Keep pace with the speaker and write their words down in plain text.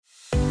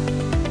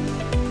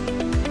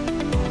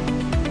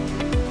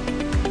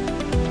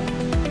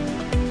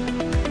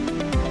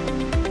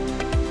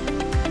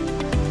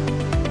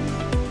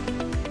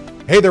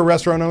Hey there,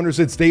 restaurant owners.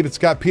 It's David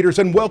Scott Peters,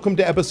 and welcome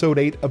to episode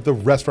 8 of the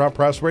Restaurant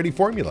Prosperity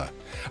Formula.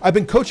 I've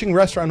been coaching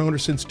restaurant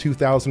owners since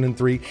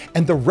 2003,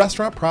 and the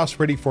Restaurant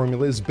Prosperity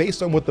Formula is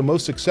based on what the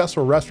most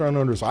successful restaurant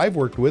owners I've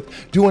worked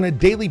with do on a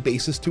daily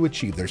basis to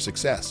achieve their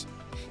success.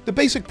 The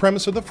basic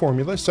premise of the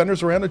formula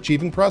centers around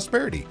achieving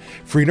prosperity,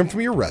 freedom from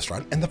your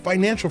restaurant, and the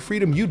financial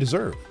freedom you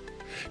deserve.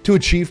 To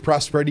achieve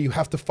prosperity, you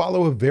have to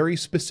follow a very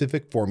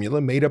specific formula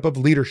made up of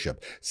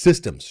leadership,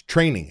 systems,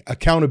 training,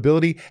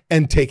 accountability,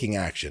 and taking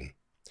action.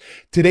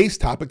 Today's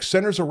topic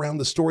centers around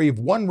the story of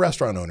one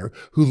restaurant owner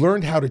who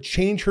learned how to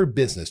change her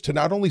business to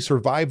not only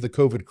survive the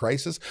COVID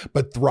crisis,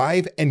 but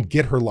thrive and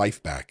get her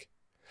life back.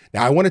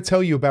 Now, I want to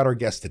tell you about our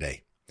guest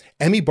today.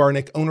 Emmy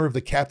Barnick, owner of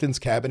the Captain's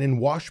Cabin in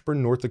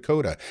Washburn, North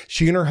Dakota.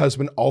 She and her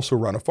husband also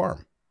run a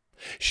farm.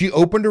 She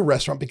opened a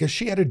restaurant because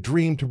she had a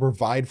dream to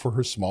provide for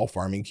her small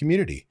farming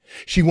community.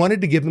 She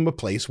wanted to give them a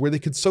place where they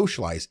could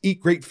socialize, eat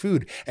great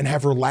food, and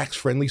have relaxed,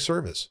 friendly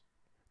service.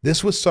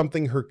 This was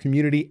something her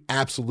community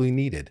absolutely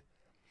needed.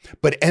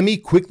 But Emmy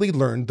quickly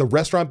learned the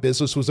restaurant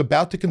business was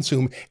about to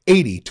consume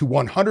 80 to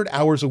 100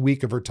 hours a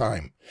week of her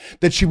time,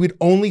 that she would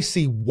only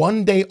see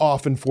one day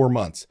off in 4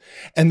 months,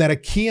 and that a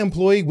key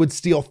employee would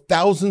steal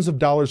thousands of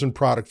dollars in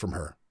product from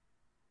her.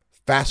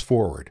 Fast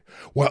forward,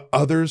 while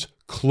others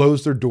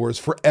closed their doors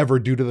forever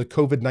due to the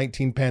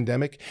COVID-19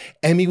 pandemic,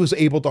 Emmy was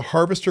able to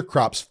harvest her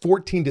crops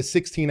 14 to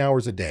 16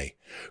 hours a day,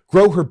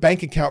 grow her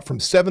bank account from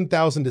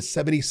 $7,000 to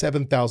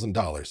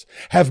 $77,000,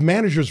 have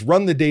managers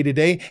run the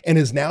day-to-day, and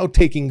is now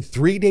taking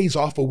 3 days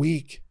off a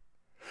week.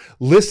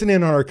 Listen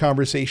in on our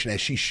conversation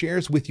as she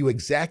shares with you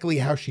exactly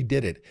how she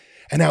did it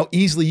and how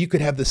easily you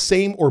could have the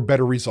same or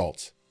better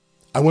results.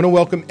 I want to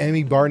welcome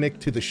Emmy Barnick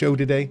to the show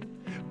today,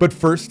 but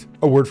first,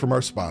 a word from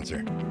our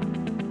sponsor.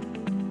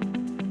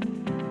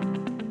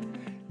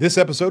 This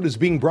episode is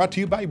being brought to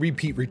you by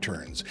Repeat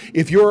Returns.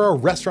 If you're a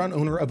restaurant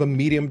owner of a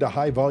medium to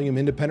high volume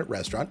independent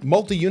restaurant,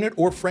 multi-unit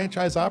or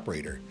franchise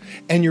operator,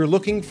 and you're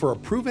looking for a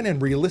proven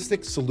and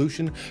realistic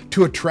solution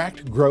to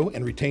attract, grow,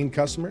 and retain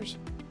customers,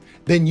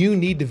 then you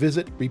need to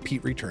visit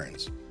Repeat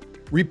Returns.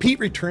 Repeat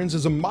Returns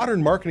is a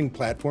modern marketing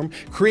platform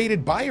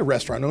created by a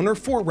restaurant owner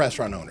for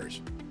restaurant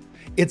owners.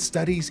 It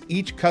studies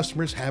each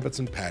customer's habits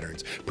and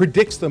patterns,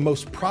 predicts the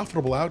most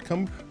profitable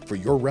outcome for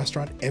your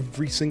restaurant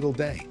every single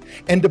day,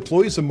 and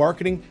deploys the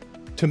marketing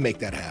to make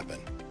that happen.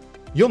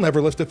 You'll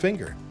never lift a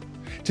finger.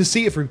 To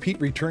see if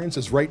Repeat Returns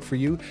is right for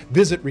you,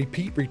 visit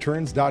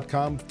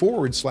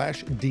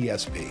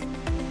repeatreturns.com/DSP.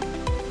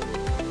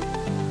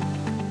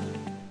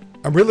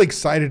 I'm really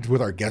excited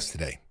with our guest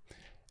today.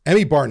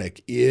 Emmy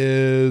Barnick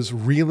is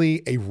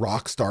really a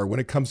rock star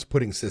when it comes to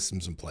putting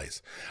systems in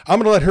place. I'm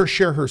going to let her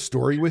share her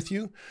story with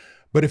you.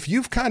 But if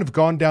you've kind of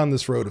gone down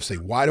this road of say,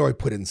 why do I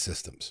put in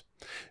systems?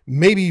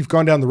 Maybe you've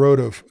gone down the road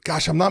of,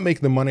 gosh, I'm not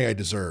making the money I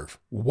deserve.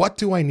 What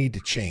do I need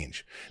to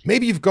change?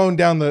 Maybe you've gone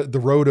down the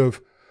road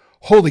of,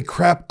 holy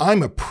crap,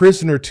 I'm a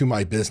prisoner to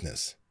my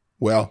business.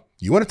 Well,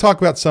 you want to talk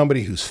about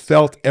somebody who's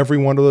felt every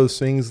one of those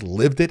things,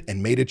 lived it,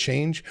 and made a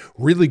change,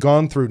 really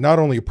gone through not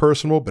only a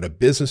personal, but a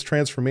business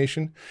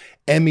transformation?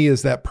 Emmy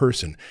is that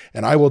person.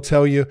 And I will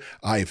tell you,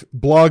 I've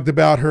blogged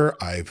about her.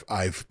 I've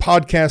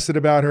podcasted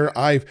about her.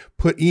 I've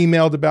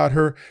emailed about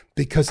her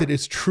because it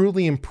is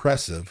truly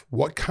impressive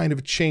what kind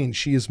of change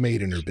she has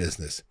made in her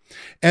business.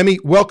 Emmy,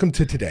 welcome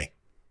to today.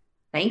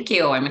 Thank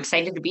you. I'm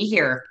excited to be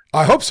here.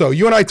 I hope so.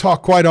 You and I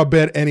talk quite a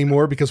bit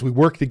anymore because we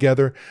work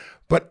together.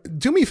 But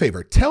do me a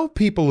favor, tell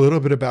people a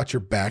little bit about your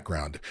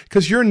background,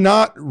 because you're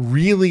not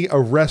really a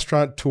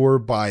restaurateur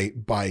by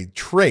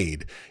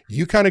trade.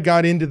 You kind of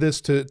got into this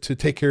to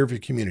take care of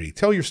your community.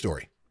 Tell your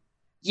story.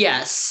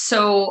 Yes.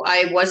 So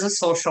I was a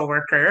social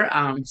worker,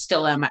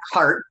 still am at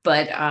heart,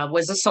 but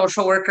was a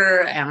social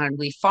worker, and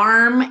we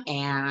farm,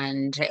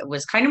 and it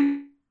was kind of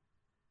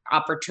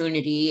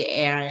opportunity.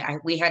 And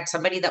we had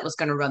somebody that was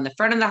going to run the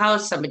front of the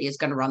house. Somebody is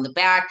going to run the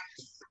back.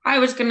 I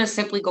was going to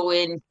simply go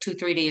in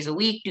 2-3 days a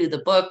week, do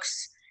the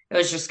books. It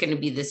was just going to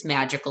be this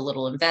magical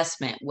little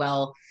investment.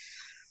 Well,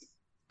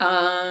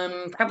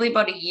 probably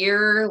about a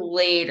year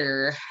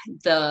later,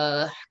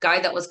 the guy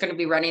that was going to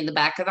be running the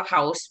back of the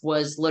house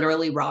was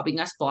literally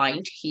robbing us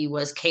blind. He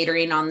was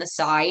catering on the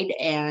side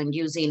and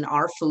using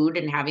our food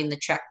and having the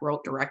check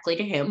wrote directly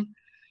to him.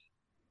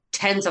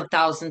 Tens of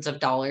thousands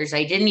of dollars.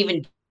 I didn't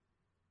even,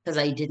 because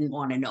I didn't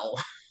want to know.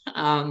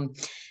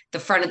 The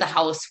front of the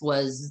house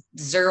was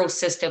zero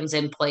systems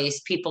in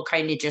place. People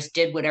kind of just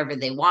did whatever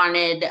they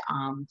wanted.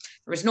 There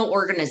was no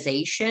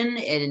organization,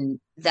 and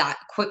that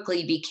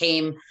quickly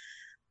became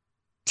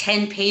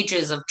 10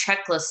 pages of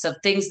checklists of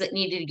things that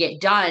needed to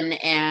get done.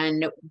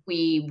 And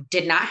we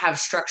did not have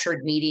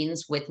structured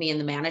meetings with me and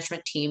the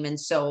management team. And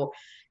so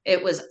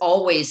it was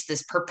always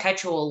this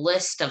perpetual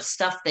list of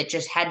stuff that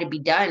just had to be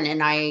done.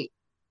 And I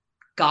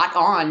got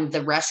on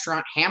the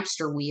restaurant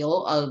hamster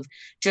wheel of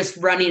just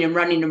running and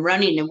running and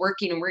running and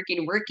working and working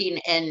and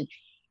working. And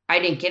I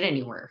didn't get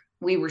anywhere.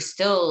 We were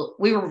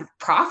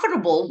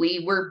profitable.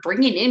 We were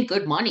bringing in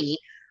good money,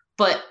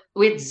 but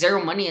we had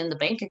zero money in the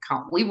bank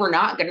account. We were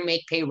not going to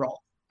make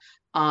payroll.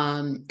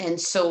 And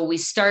so we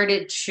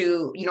started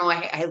to,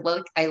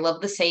 I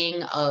love the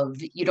saying of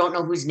you don't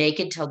know who's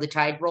naked till the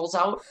tide rolls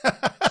out.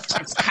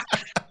 It's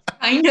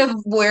kind of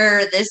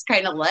where this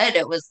kind of led.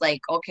 It was like,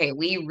 okay,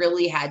 we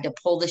really had to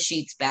pull the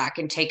sheets back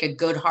and take a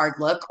good hard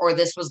look, or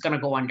this was going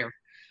to go under.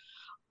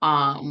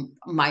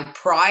 My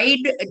pride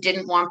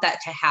didn't want that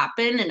to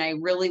happen, and I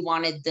really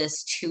wanted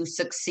this to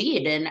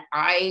succeed. And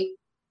I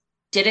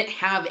didn't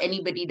have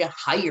anybody to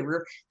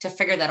hire to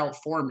figure that out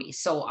for me.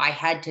 So I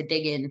had to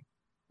dig in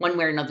one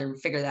way or another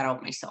and figure that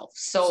out myself.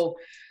 So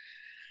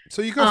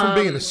you go from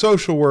being a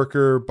social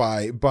worker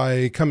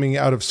by coming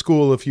out of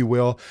school, if you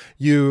will,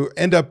 you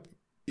end up,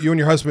 you and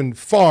your husband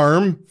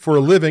farm for a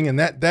living, and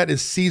that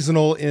is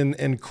seasonal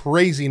in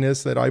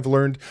craziness that I've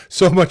learned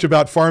so much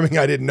about farming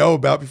I didn't know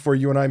about before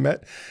you and I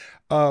met.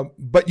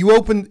 But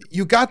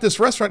you got this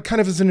restaurant kind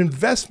of as an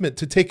investment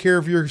to take care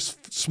of your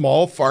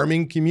small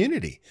farming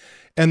community.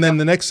 And then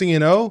the next thing you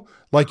know,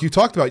 like you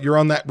talked about, you're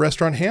on that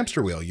restaurant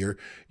hamster wheel.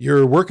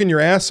 You're working your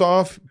ass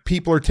off.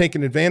 People are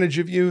taking advantage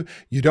of you.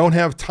 You don't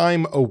have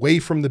time away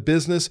from the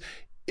business.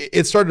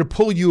 It started to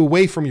pull you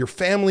away from your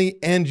family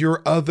and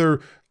your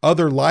other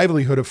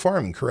livelihood of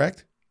farming,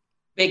 correct?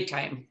 Big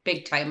time,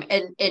 big time.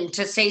 And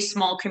to say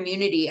small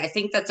community, I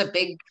think that's a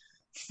big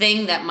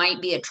thing that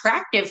might be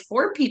attractive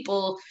for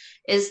people,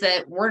 is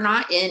that we're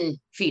not in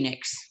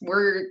Phoenix.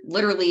 We're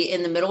literally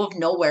in the middle of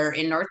nowhere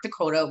in North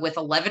Dakota with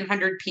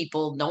 1,100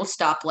 people, no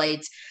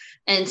stoplights.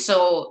 And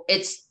so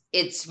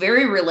it's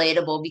very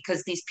relatable,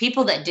 because these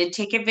people that did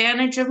take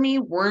advantage of me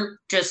weren't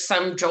just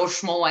some Joe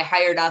Schmo I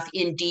hired off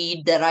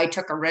Indeed that I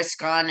took a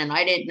risk on and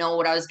I didn't know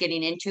what I was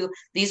getting into.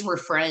 These were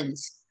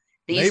friends.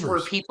 These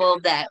were people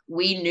that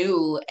we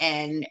knew,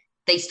 and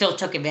they still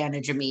took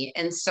advantage of me.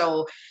 And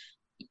so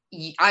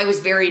I was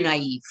very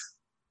naive.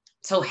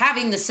 So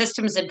having the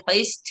systems in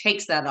place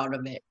takes that out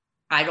of it.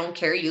 I don't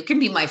care. You can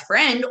be my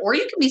friend or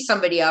you can be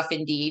somebody off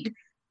Indeed,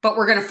 but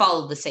we're going to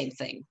follow the same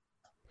thing.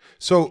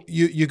 So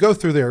you go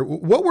through there.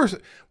 What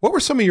were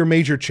some of your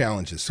major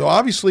challenges? So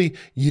obviously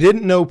you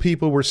didn't know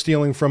people were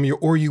stealing from you,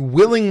 or you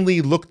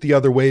willingly looked the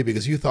other way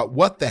because you thought,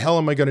 what the hell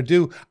am I going to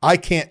do? I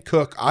can't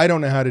cook. I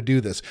don't know how to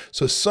do this.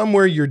 So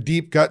somewhere your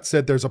deep gut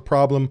said there's a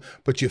problem,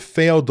 but you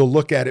failed to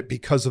look at it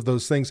because of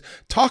those things.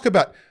 Talk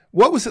about,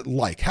 what was it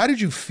like? How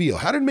did you feel?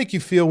 How did it make you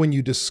feel when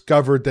you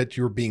discovered that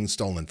you were being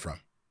stolen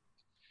from?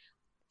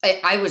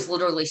 I was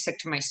literally sick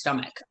to my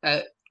stomach.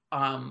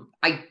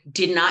 I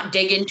did not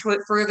dig into it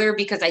further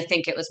because I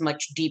think it was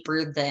much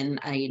deeper than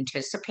I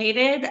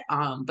anticipated.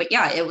 But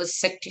yeah, it was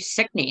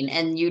sickening.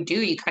 And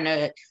you kind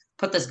of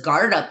put this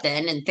guard up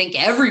then and think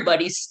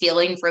everybody's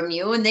stealing from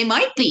you, and they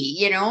might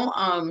be,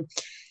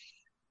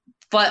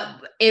 but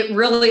it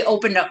really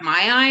opened up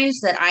my eyes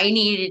that I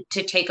needed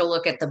to take a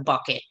look at the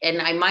bucket.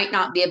 And I might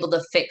not be able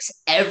to fix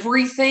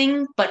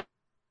everything, but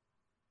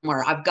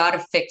I've got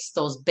to fix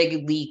those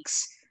big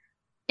leaks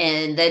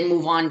and then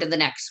move on to the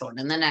next one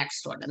and the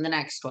next one and the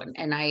next one.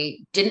 And I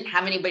didn't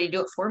have anybody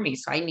do it for me,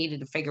 so I needed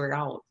to figure it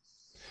out.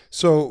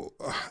 So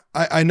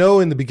I know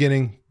in the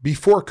beginning,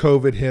 before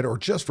COVID hit, or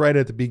just right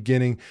at the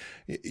beginning,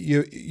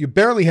 you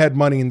barely had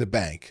money in the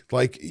bank.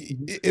 Like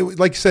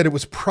you said, it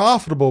was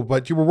profitable,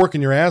 but you were working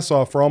your ass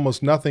off for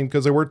almost nothing,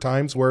 because there were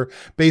times where,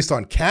 based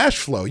on cash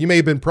flow, you may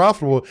have been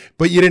profitable,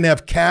 but you didn't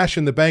have cash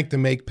in the bank to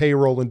make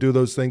payroll and do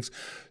those things.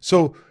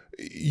 So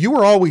you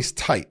were always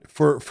tight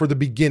for the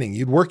beginning.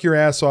 You'd work your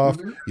ass off.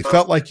 Mm-hmm. You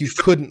felt like you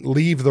couldn't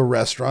leave the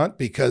restaurant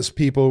because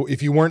people,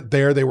 if you weren't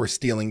there, they were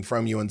stealing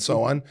from you and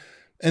so on.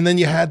 And then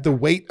you had the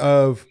weight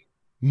of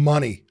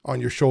money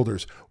on your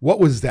shoulders. What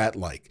was that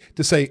like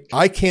to say,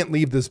 I can't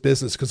leave this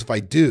business because if I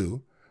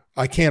do,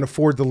 I can't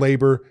afford the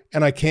labor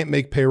and I can't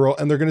make payroll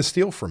and they're going to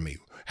steal from me?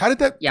 How did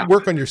that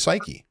work on your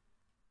psyche?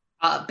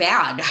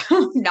 Bad,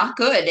 not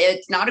good.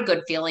 It's not a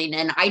good feeling.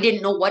 And I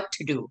didn't know what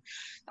to do.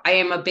 I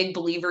am a big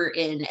believer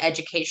in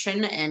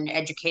education, and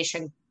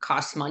education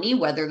costs money,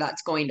 whether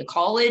that's going to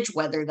college,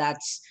 whether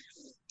that's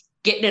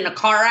getting in a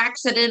car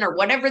accident or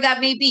whatever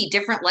that may be,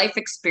 different life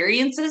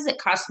experiences, it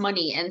costs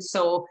money. And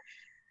so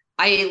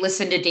I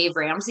listened to Dave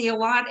Ramsey a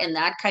lot, and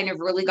that kind of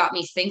really got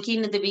me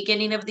thinking at the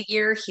beginning of the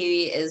year.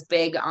 He is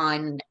big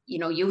on,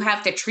 you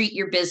have to treat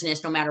your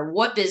business, no matter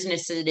what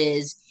business it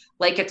is,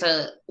 like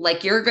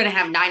you're going to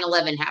have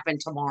 9/11 happen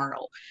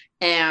tomorrow.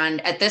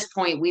 And at this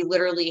point, we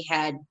literally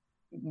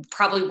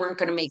probably weren't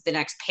going to make the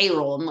next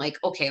payroll. I'm like,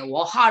 okay,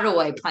 well, how do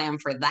I plan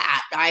for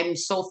that? I'm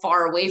so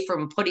far away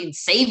from putting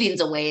savings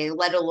away,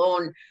 let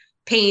alone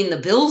paying the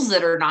bills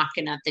that are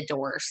knocking at the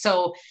door.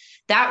 So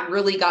that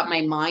really got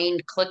my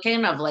mind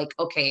clicking of like,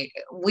 okay,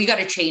 we got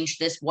to change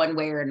this one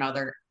way or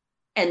another.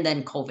 And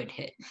then COVID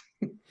hit.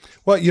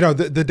 Well,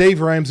 the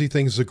Dave Ramsey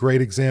thing is a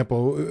great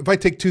example. If I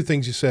take two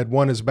things you said,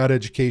 one is about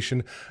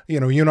education. You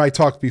and I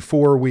talked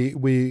before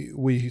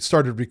we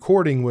started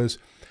recording was,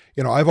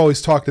 I've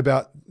always talked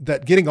about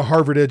that getting a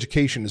Harvard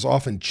education is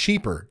often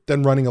cheaper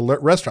than running a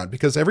restaurant,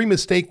 because every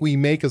mistake we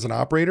make as an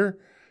operator,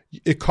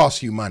 it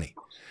costs you money.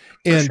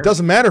 And sure. it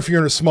doesn't matter if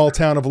you're in a small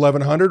town of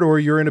 1,100 or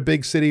you're in a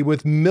big city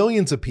with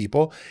millions of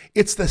people.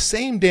 It's the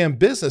same damn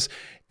business.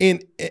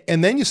 And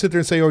then you sit there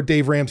and say, oh,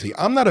 Dave Ramsey,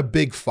 I'm not a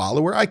big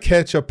follower. I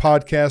catch a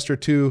podcast or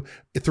two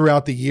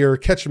throughout the year,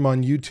 catch them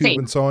on YouTube Same.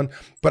 and so on.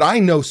 But I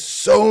know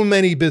so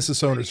many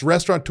business owners,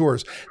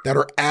 restaurateurs that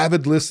are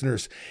avid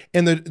listeners.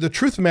 And the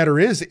truth of the matter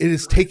is, it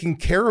is taking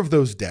care of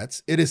those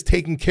debts. It is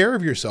taking care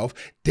of yourself,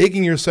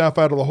 digging yourself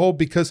out of the hole,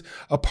 because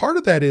a part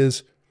of that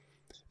is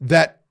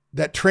that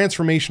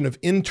transformation of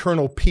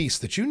internal peace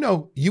that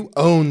you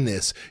own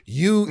this,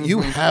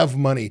 you have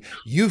money,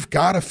 you've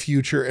got a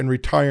future and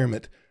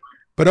retirement.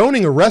 But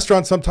owning a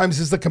restaurant sometimes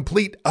is the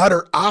complete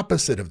utter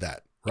opposite of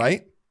that,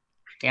 right?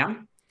 Yeah.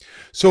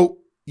 So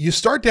you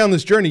start down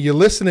this journey, you're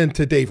listening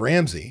to Dave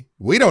Ramsey.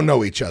 We don't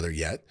know each other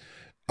yet.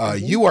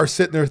 You are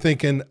sitting there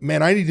thinking,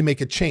 man, I need to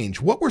make a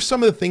change. What were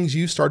some of the things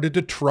you started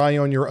to try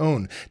on your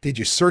own? Did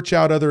you search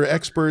out other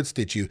experts?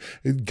 Did you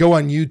go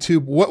on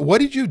YouTube?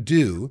 What did you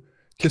do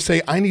to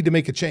say, I need to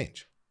make a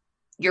change?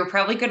 You're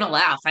probably going to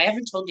laugh. I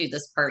haven't told you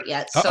this part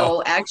yet. Uh-oh.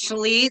 So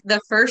actually, the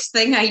first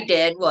thing I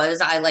did was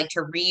I like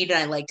to read and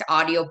I liked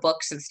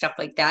audiobooks and stuff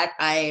like that.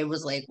 I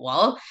was like,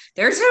 well,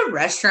 there's a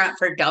Restaurant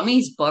for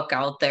Dummies book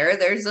out there.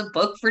 There's a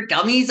book for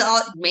dummies.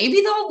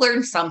 Maybe they'll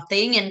learn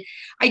something. And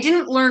I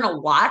didn't learn a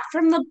lot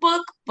from the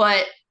book,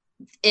 but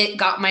it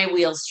got my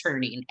wheels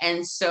turning.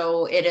 And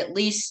so it at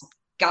least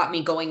got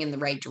me going in the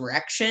right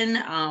direction.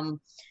 I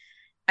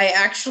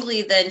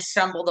actually then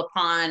stumbled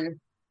upon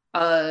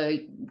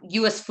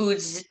US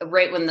Foods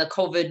right when the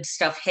COVID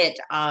stuff hit.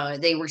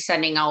 They were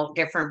sending out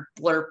different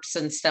blurps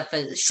and stuff,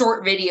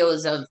 short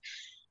videos of,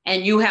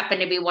 and you happen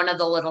to be one of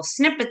the little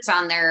snippets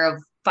on there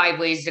of 5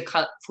 ways to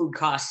cut food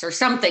costs or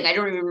something. I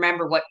don't even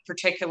remember what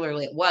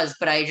particularly it was,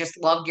 but I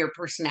just loved your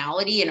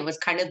personality, and it was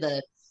kind of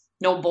the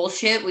no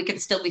bullshit. We can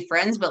still be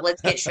friends, but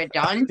let's get shit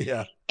done.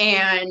 Yeah.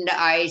 And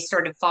I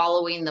started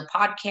following the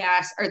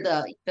podcast, or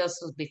this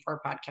was before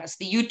podcast,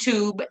 the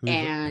YouTube,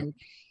 and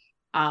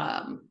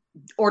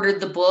ordered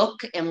the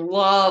book and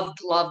loved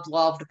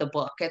the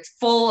book. It's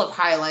full of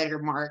highlighter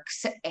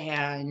marks,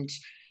 and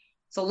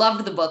so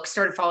loved the book,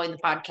 started following the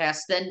podcast,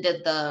 then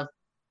did the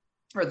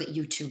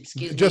YouTube,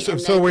 excuse me.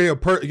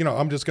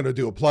 I'm just going to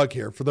do a plug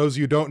here. For those of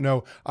you who don't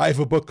know, I have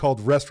a book called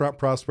Restaurant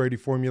Prosperity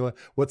Formula,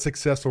 What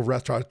Successful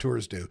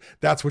Restaurateurs Do.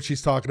 That's what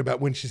she's talking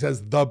about when she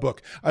says the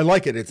book. I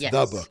like it. It's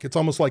the book. It's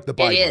almost like the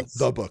Bible. It is.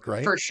 The book,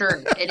 right? For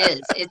sure. It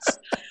is. It's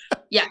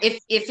yeah.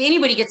 If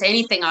anybody gets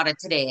anything out of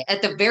today,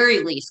 at the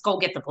very least, go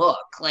get the book.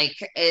 Like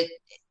it.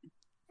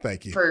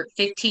 Thank you. For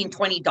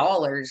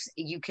 $15-$20,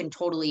 you can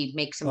totally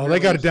make some. Oh, they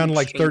got it down to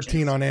like changes.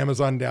 13 on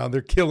Amazon now. They're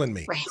killing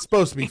me. Right. It's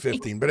supposed to be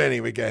 15, but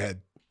anyway, go ahead.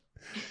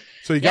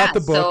 So you got the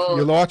book.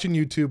 You're watching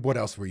YouTube. What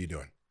else were you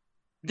doing?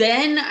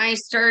 Then I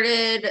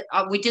started.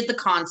 We did the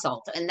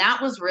consult, and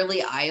that was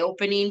really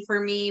eye-opening for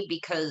me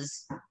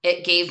because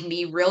it gave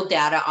me real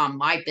data on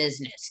my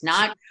business,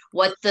 not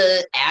what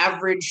the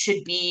average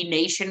should be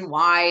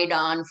nationwide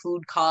on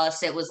food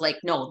costs. It was like,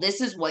 no,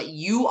 this is what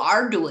you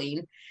are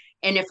doing.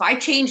 And if I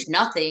change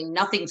nothing,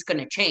 nothing's going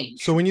to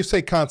change. So when you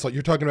say consult,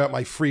 you're talking about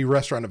my free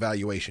restaurant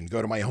evaluation.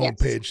 Go to my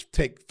homepage,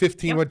 take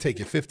 15, Yep. What take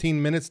you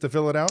 15 minutes to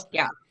fill it out?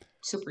 Yeah,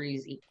 super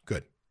easy.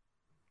 Good.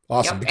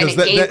 Awesome. Yep. Because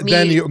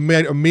then you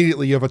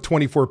immediately you have a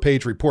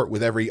 24-page report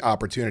with every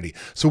opportunity.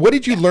 So what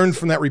did you learn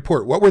from that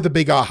report? What were the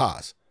big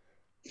ahas?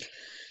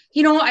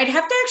 I'd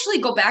have to actually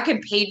go back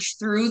and page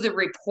through the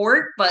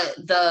report, but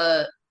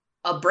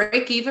a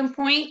break-even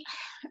point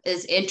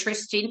is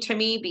interesting to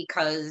me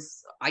because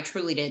I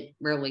truly didn't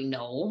really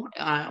know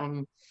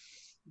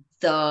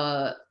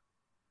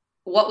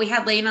what we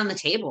had laying on the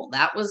table.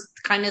 That was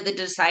kind of the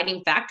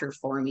deciding factor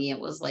for me. It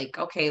was like,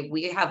 okay,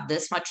 we have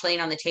this much laying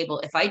on the table.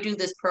 If I do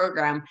this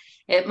program,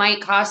 it might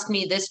cost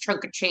me this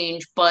chunk of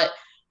change, but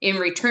in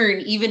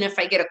return, even if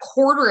I get a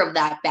quarter of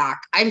that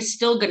back, I'm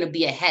still going to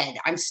be ahead.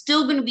 I'm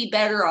still going to be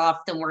better off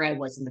than where I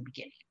was in the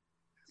beginning.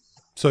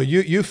 So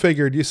you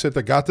figured, you said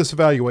that got this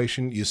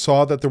evaluation, you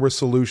saw that there were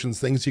solutions,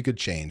 things you could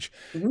change.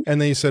 Mm-hmm. And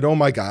then you said, oh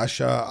my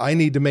gosh, I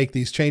need to make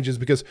these changes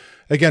because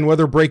again,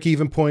 whether break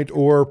even point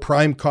or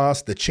prime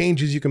cost, the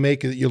changes you can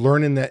make that you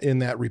learn in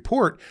that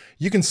report,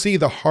 you can see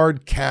the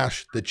hard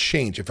cash, the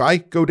change. If I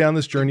go down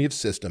this journey of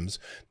systems,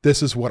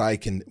 this is what I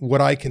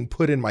can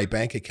put in my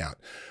bank account.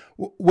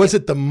 Was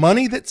it the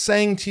money that's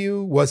saying to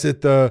you? Was it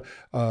the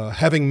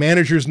having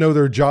managers know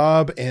their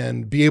job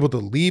and be able to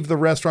leave the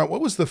restaurant?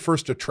 What was the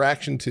first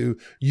attraction to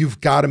you've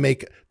got to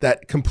make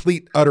that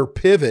complete, utter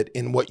pivot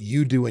in what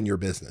you do in your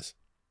business?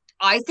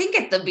 I think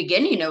at the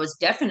beginning, it was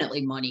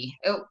definitely money.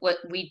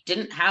 We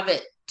didn't have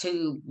it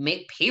to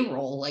make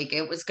payroll. Like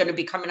it was going to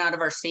be coming out of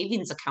our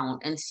savings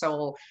account. And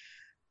so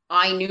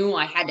I knew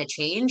I had to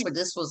change or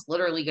this was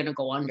literally going to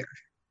go under.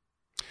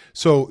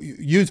 So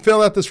you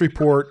fill out this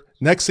report.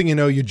 Next thing you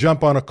know, you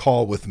jump on a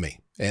call with me.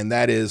 And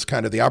that is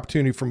kind of the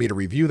opportunity for me to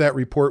review that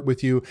report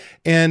with you.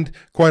 And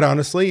quite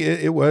honestly,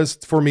 it was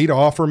for me to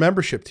offer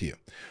membership to you.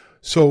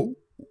 So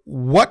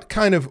what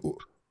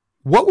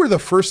were the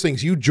first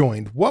things you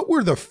joined? What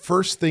were the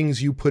first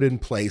things you put in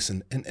place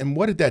and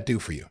what did that do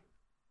for you?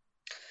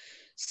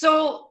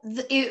 So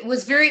it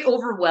was very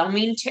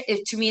overwhelming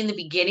to me in the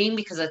beginning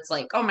because it's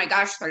like, oh my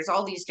gosh, there's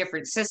all these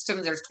different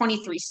systems. There's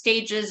 23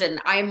 stages, and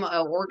I'm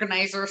an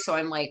organizer. So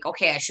I'm like,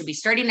 okay, I should be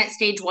starting at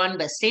stage one,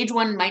 but stage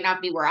one might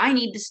not be where I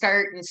need to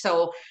start. And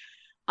so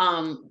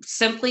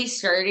simply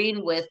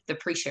starting with the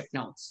pre-shift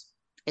notes.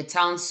 It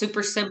sounds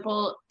super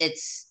simple. But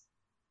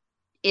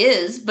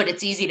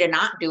it's easy to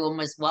not do them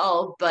as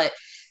well. But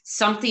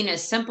something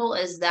as simple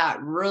as that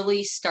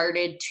really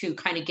started to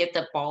kind of get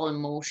the ball in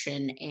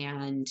motion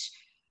and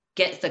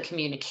get the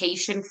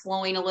communication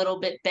flowing a little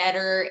bit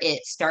better.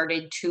 It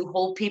started to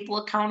hold people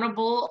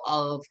accountable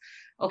of,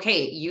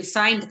 okay, you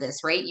signed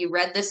this, right? You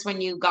read this when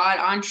you got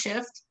on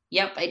shift.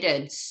 Yep, I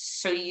did.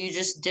 So you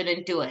just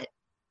didn't do it.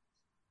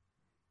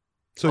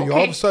 So you all of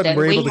a Okay, sudden then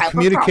were we able to have a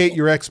communicate problem.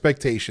 your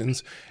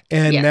expectations.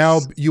 And now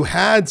Yes. you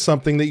had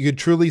something that you could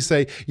truly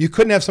say. You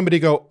couldn't have somebody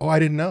go, oh, I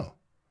didn't know.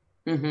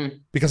 Mm-hmm.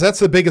 Because that's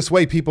the biggest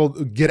way people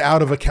get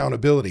out of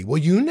accountability. Well,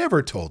 you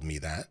never told me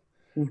that.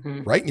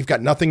 Mm-hmm. Right? And you've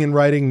got nothing in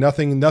writing,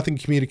 nothing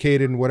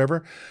communicated and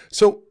whatever.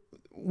 So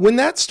when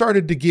that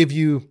started to give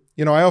you,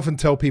 I often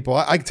tell people,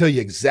 I can tell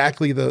you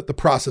exactly the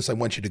process I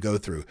want you to go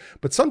through.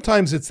 But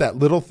sometimes it's that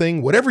little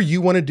thing, whatever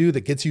you want to do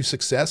that gets you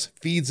success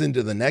feeds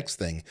into the next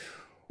thing.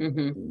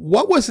 Mm-hmm.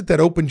 What was it that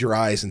opened your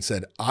eyes and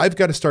said, I've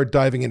got to start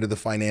diving into the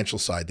financial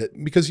side?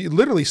 That because you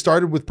literally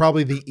started with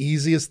probably the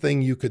easiest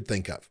thing you could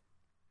think of.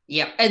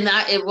 Yep. And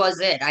that it was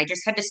it. I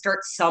just had to start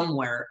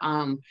somewhere.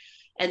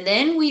 And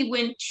then we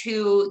went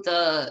to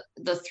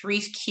the three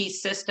key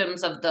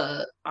systems of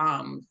the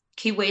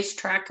key waste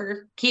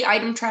tracker, key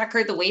item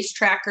tracker, the waste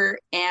tracker,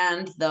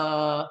 and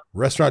the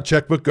Restaurant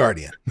Checkbook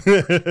Guardian.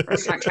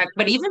 restaurant track.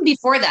 But even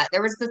before that,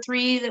 there was the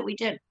three that we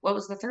did. What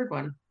was the third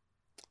one?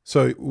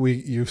 So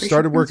you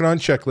started Pre-shift. working on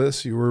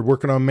checklists. You were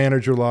working on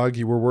manager log.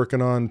 You were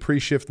working on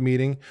pre-shift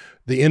meeting,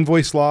 the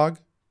invoice log,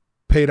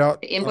 paid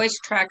out. The invoice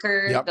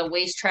tracker, Yep. the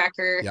waste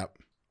tracker. Yep.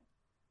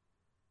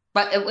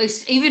 But it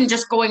was even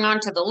just going on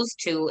to those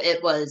two,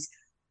 it was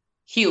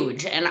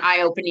huge and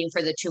eye-opening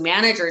for the two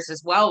managers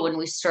as well. When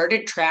we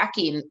started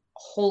tracking,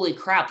 holy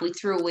crap, we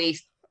threw away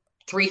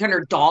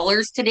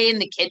 $300 today in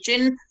the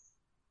kitchen.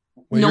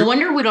 Well, No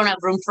wonder we don't have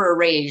room for a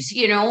raise,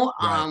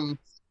 right.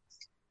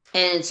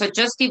 And so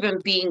just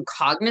even being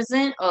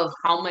cognizant of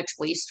how much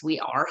waste we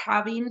are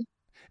having,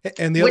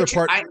 And the other which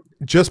part I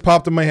just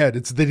popped in my head.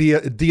 It's the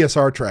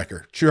DSR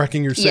tracker,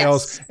 tracking your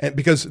sales. yes. And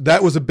because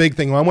that was a big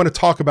thing. Well, I want to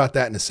talk about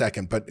that in a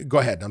second, but go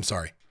ahead. I'm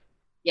sorry.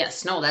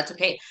 Yes, no, that's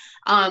okay.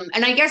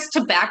 And I guess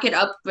to back it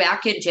up,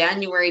 back in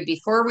January,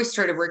 before we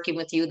started working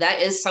with you, that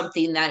is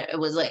something that it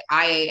was like,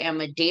 I am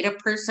a data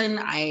person.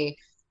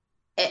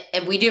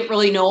 And we didn't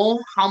really know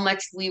how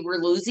much we were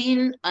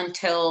losing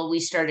until we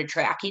started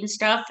tracking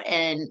stuff.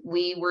 And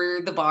we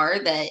were the bar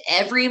that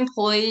every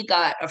employee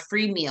got a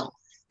free meal.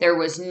 There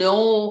was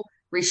no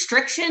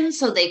restriction,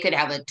 so they could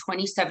have a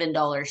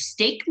 $27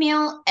 steak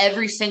meal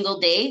every single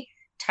day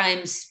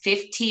times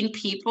 15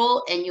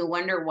 people. And you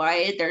wonder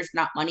why there's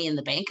not money in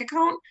the bank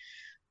account.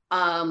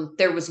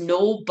 There was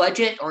no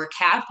budget or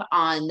cap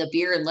on the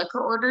beer and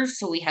liquor orders.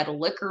 So we had a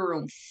liquor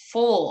room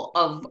full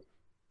of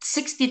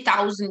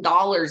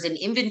 $60,000 in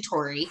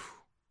inventory,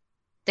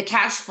 the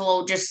cash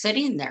flow just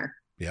sitting there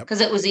Yep. because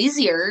it was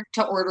easier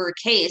to order a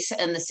case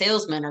and the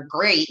salesmen are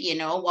great.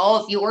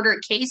 Well, if you order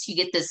a case, you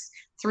get this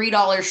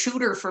 $3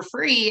 shooter for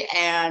free.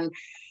 And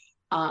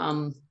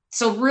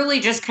so really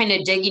just kind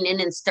of digging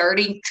in and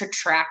starting to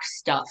track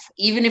stuff.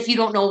 Even if you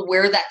don't know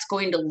where that's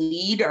going to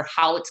lead or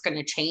how it's going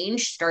to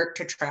change, start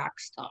to track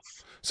stuff.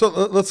 So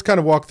let's kind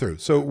of walk through.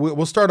 So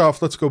we'll start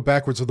off. Let's go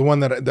backwards with the one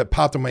that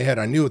popped in my head.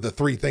 I knew the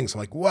three things. I'm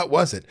like, what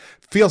was it?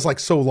 Feels like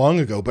so long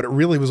ago, but it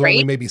really was only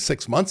Right? maybe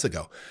 6 months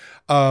ago.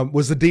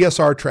 Was the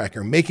DSR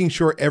tracker, making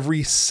sure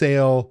every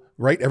sale,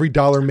 right, every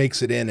dollar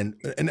makes it in,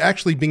 and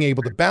actually being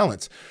able to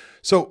balance.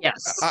 So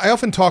Yes. I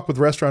often talk with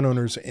restaurant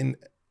owners, and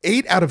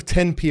 8 out of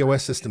 10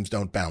 POS systems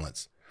don't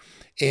balance.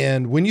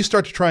 And when you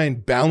start to try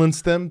and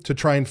balance them to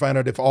try and find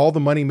out if all the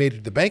money made it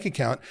to the bank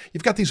account,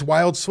 you've got these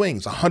wild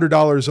swings,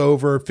 $100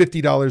 over,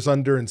 $50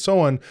 under, and so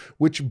on,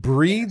 which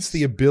breeds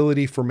the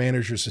ability for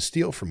managers to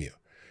steal from you.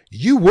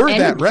 You were And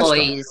that restaurant,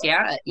 employees,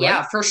 yeah,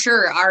 yeah, for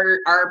sure.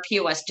 Our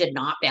POS did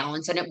not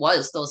balance, and it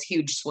was those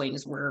huge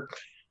swings were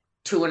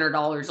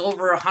 $200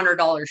 over,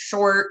 $100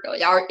 short.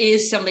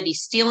 Is somebody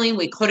stealing?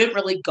 We couldn't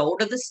really go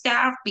to the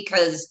staff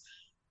because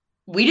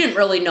we didn't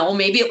really know.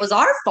 Maybe it was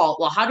our fault.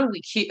 Well, how do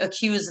we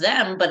accuse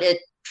them? But it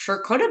sure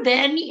could have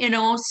been.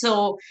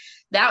 So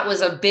that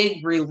was a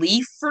big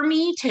relief for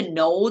me to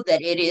know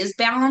that it is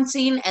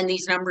balancing and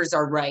these numbers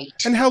are right.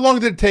 And how long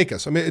did it take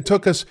us? I mean, it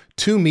took us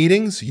 2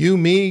 meetings, you,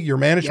 me, your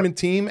management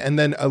team, and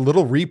then a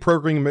little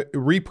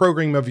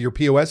reprogramming of your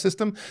POS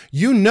system.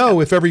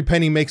 If every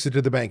penny makes it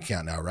to the bank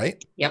account now,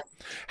 right? Yep.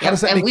 How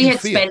does that And make we you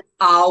had feel? spent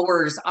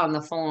hours on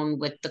the phone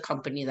with the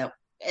company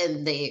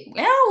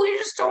we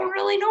just don't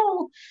really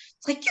know.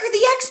 It's like, you're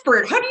the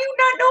expert. How do you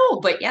not know?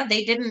 But yeah,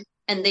 they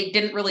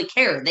didn't really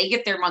care. They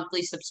get their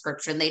monthly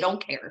subscription. They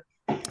don't care.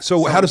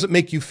 So how So does it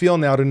make you feel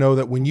now to know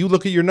that when you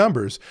look at your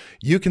numbers,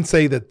 you can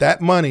say that that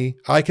money,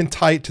 I can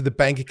tie it to the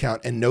bank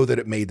account and know that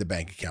it made the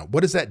bank account? What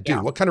does that do?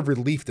 yeah, What kind of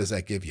relief does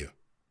that give you?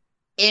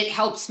 it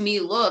helps me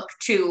look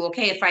to,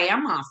 okay, if I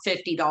am off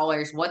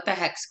 $50, what the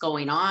heck's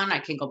going on? I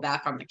can go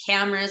back on the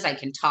cameras. I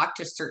can talk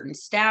to certain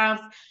staff.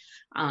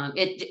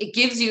 It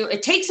gives you,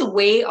 it takes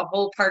away a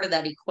whole part of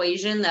that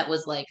equation that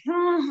was like,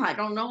 I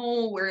don't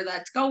know where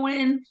that's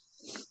going.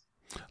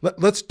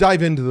 Let's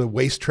dive into the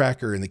waste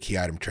tracker and the key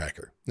item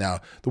tracker. Now,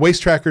 the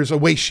waste tracker is a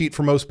waste sheet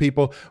for most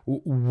people.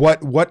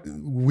 What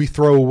we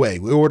throw away.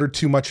 We ordered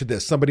too much of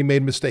this. Somebody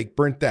made a mistake,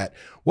 burnt that.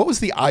 What was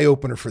the eye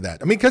opener for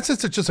that? I mean, because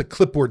it's just a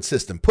clipboard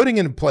system, putting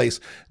it in place,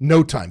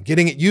 no time.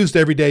 Getting it used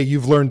every day,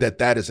 you've learned that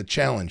that is a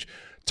challenge.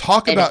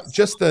 Talk about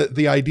just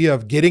the idea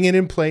of getting it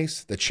in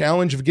place, the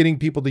challenge of getting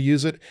people to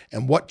use it,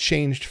 and what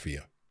changed for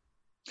you.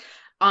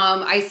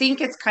 I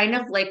think it's kind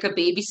of like a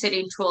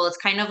babysitting tool. It's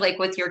kind of like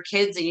with your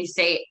kids, and you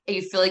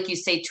feel like you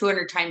say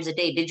 200 times a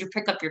day, did you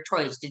pick up your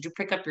toys? Did you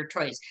pick up your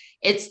toys?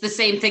 It's the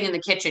same thing in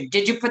the kitchen.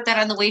 Did you put that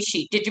on the waste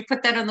sheet? Did you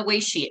put that on the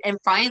waste sheet? And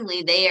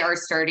finally, they are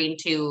starting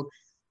to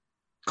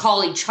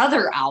call each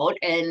other out.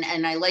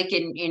 And I like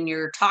in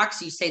your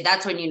talks, you say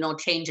that's when you know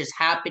change is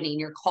happening.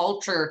 Your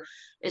culture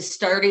is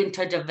starting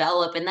to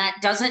develop, and that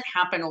doesn't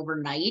happen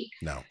overnight.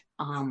 No.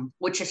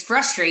 Which is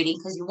frustrating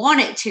because you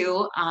want it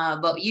to,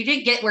 but you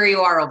didn't get where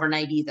you are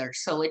overnight either.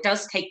 So it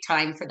does take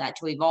time for that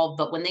to evolve.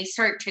 But when they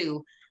start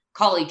to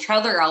call each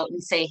other out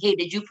and say, hey,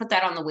 did you put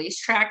that on the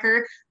waste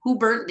tracker? Who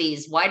burnt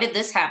these? Why did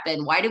this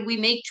happen? Why did we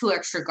make 2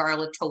 extra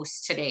garlic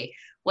toasts today?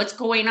 What's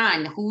going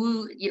on?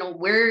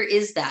 Where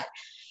is that?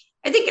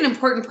 I think an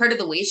important part of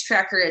the waste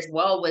tracker as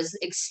well was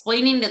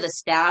explaining to the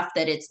staff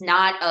that it's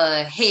not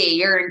a, hey,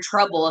 you're in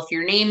trouble if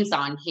your name's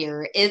on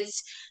here.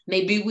 It's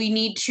maybe we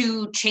need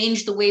to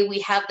change the way we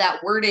have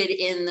that worded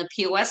in the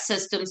POS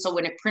system. So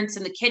when it prints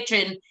in the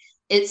kitchen,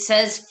 it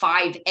says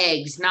 5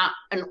 eggs, not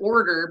an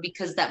order,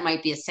 because that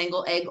might be a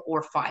single egg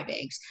or 5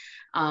 eggs.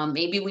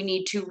 Maybe we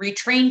need to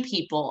retrain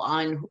people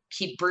on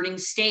keep burning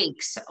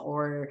steaks,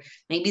 or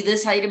maybe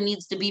this item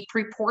needs to be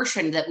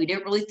pre-portioned that we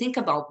didn't really think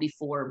about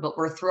before, but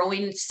we're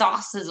throwing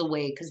sauces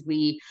away because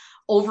we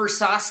over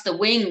sauce the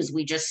wings.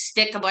 We just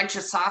stick a bunch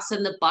of sauce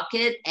in the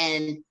bucket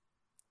and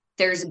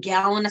there's a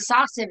gallon of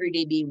sauce every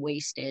day being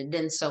wasted.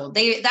 And so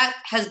that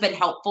has been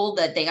helpful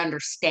that they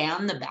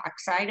understand the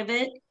backside of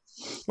it.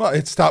 Well,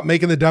 it's stop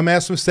making the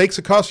dumbass mistakes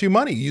that cost you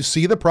money. You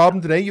see the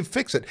problem today, you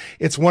fix it.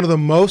 It's one of the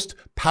most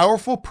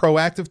powerful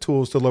proactive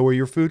tools to lower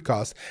your food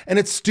costs. And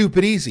it's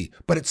stupid easy,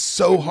 but it's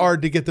so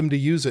hard to get them to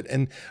use it.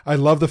 And I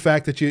love the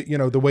fact that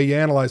the way you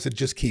analyze it,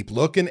 just keep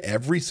looking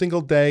every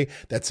single day.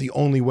 That's the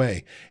only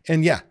way.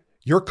 And yeah,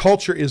 your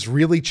culture is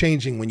really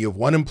changing when you have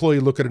one employee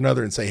look at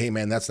another and say, hey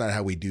man, that's not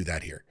how we do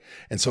that here.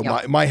 And so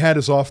my hat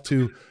is off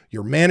to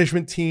your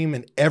management team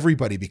and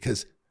everybody,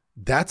 because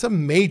that's a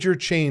major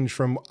change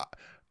from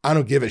I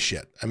don't give a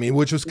shit. I mean,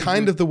 which was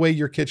kind of the way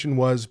your kitchen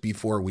was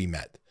before we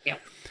met. Yep.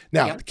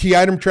 Now, the key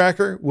item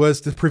tracker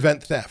was to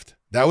prevent theft.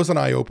 That was an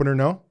eye opener,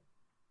 no?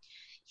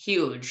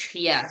 Huge.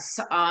 Yes.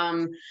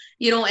 And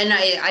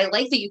I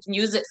like that you can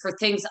use it for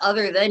things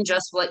other than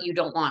just what you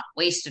don't want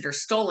wasted or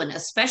stolen,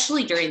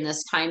 especially during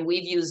this time.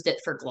 We've used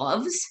it for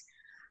gloves,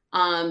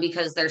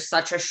 because there's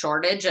such a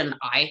shortage, and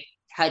I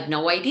had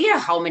no idea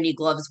how many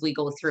gloves we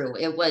go through.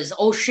 It was,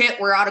 oh shit,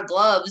 we're out of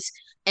gloves.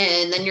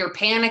 And then you're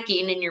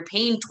panicking and you're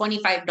paying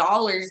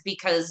 $25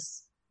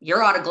 because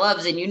you're out of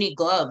gloves and you need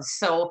gloves.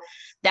 So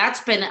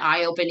that's been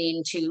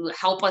eye-opening to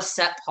help us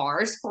set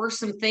pars for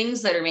some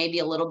things that are maybe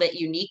a little bit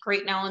unique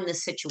right now in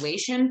this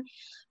situation.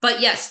 But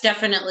yes,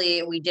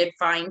 definitely we did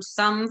find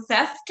some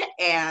theft,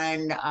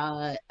 and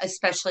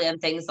especially on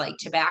things like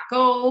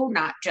tobacco,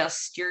 not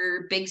just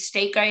your big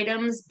steak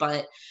items,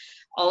 but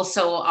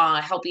also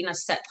helping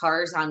us set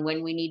pars on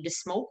when we need to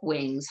smoke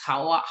wings.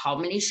 How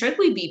many should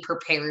we be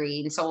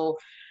preparing? So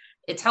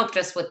it's helped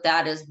us with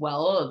that as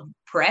well, of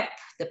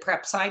the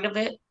prep side of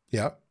it.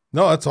 Yeah.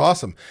 No, that's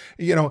awesome.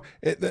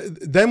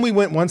 Then we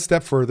went one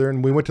step further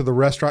and we went to the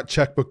restaurant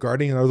checkbook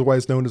guarding,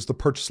 otherwise known as the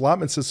purchase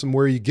allotment system,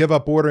 where you give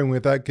up ordering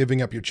without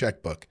giving up your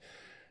checkbook.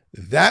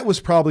 That was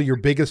probably your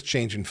biggest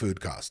change in food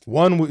cost.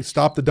 One, we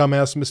stopped the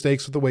dumbass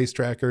mistakes with the waste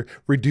tracker,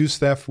 reduced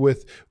theft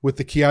with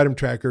the key item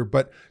tracker,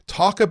 but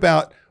talk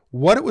about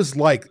what it was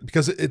like,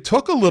 because it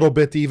took a little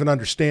bit to even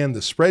understand the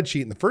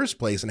spreadsheet in the first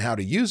place and how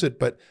to use it.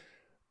 But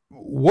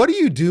what do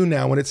you do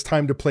now when it's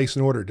time to place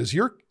an order? Does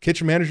your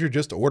kitchen manager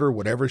just order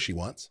whatever she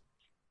wants?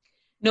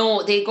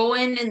 No, they go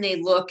in and they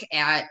look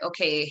at,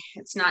 okay,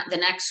 it's not the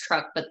next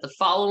truck, but the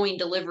following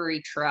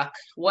delivery truck.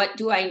 What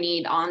do I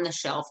need on the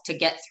shelf to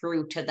get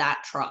through to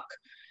that truck?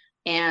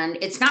 And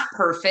it's not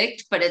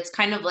perfect, but it's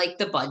kind of like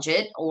the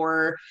budget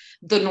or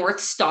the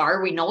North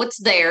Star. We know it's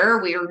there.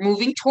 We are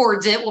moving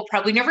towards it. We'll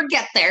probably never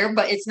get there,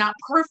 but it's not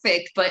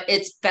perfect, but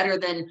it's better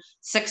than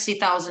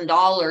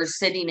 $60,000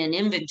 sitting in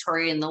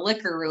inventory in the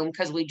liquor room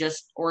because we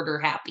just order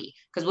happy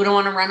because we don't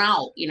want to run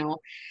out.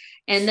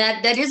 And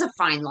that is a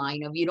fine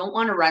line of, you don't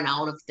want to run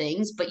out of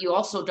things, but you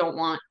also don't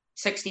want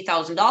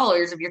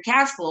 $60,000 of your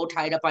cash flow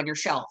tied up on your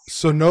shelf.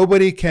 So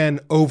nobody can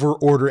over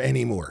order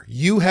anymore.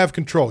 You have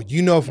control.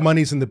 You know if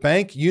money's in the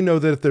bank, you know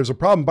that if there's a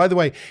problem. By the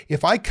way,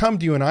 if I come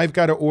to you and I've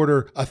got to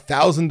order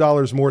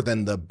 $1,000 more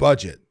than the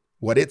budget,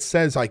 what it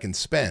says I can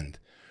spend,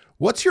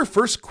 what's your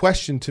first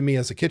question to me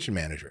as a kitchen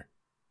manager?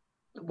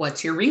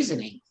 What's your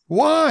reasoning?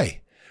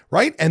 Why?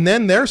 Right? And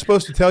then they're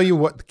supposed to tell you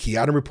what the key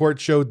item report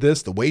showed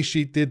this, the waste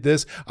sheet did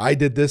this, I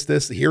did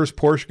this, here's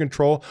portion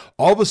control.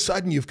 All of a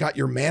sudden, you've got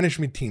your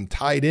management team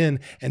tied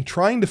in and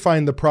trying to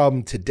find the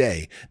problem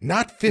today,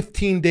 not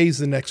 15 days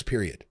the next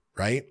period,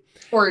 right?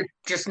 Or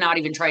just not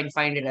even trying to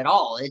find it at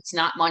all. It's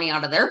not money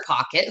out of their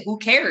pocket. Who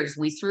cares?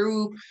 We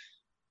threw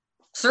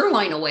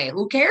sirloin away.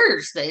 Who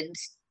cares?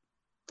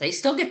 They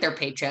still get their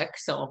paycheck.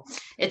 So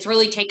it's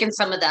really taken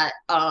some of that,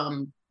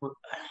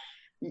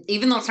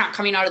 even though it's not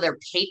coming out of their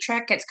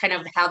paycheck, it's kind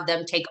of have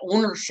them take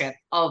ownership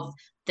of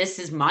this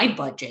is my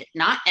budget,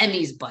 not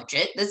Emmy's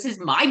budget. This is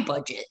my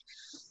budget.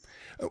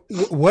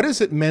 What has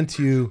it meant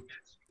to you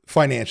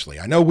financially?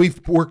 I know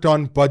we've worked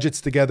on budgets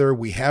together.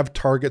 We have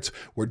targets.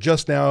 We're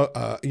just now,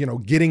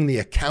 getting the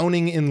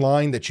accounting in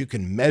line that you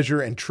can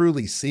measure and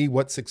truly see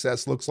what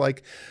success looks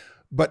like.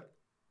 But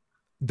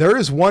there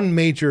is one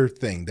major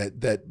thing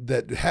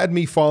that had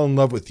me fall in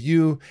love with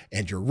you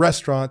and your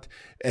restaurant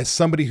as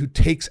somebody who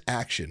takes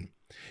action.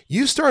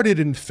 You started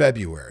in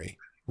February,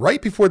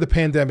 right before the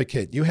pandemic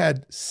hit. You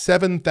had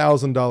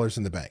 $7,000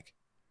 in the bank.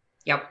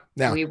 Yep.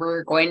 Now, we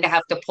were going to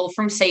have to pull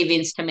from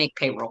savings to make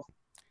payroll.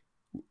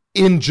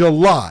 In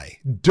July,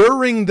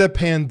 during the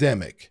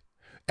pandemic,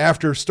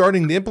 after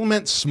starting to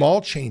implement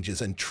small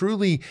changes and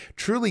truly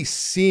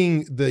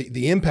seeing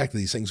the impact of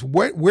these things,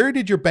 where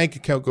did your bank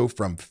account go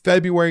from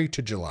February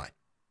to July?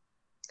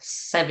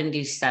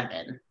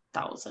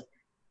 $77,000.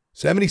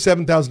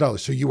 $77,000.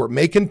 So you were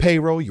making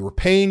payroll, you were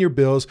paying your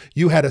bills,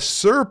 you had a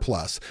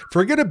surplus.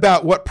 Forget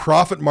about what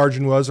profit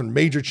margin was and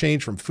major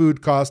change from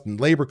food cost and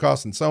labor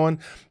costs and so on,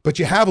 but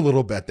you have a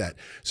little bit that.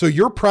 So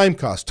your prime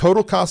cost,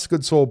 total cost of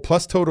goods sold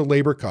plus total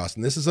labor cost,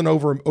 and this is an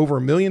over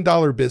 $1 million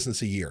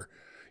business a year.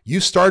 You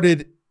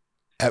started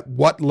at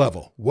what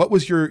level? What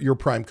was your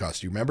prime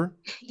cost? Do you remember?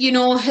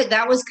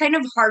 That was kind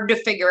of hard to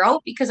figure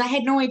out because I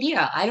had no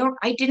idea.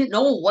 I didn't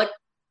know what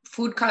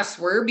food costs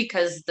were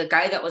because the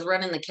guy that was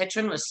running the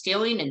kitchen was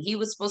stealing and he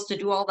was supposed to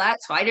do all that.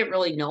 So I didn't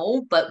really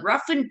know, but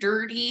rough and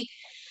dirty,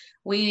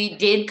 we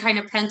did kind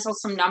of pencil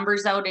some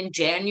numbers out in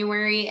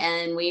January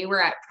and we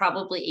were at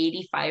probably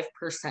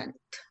 85%.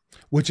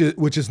 Which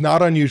is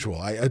not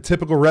unusual. A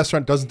typical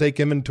restaurant doesn't take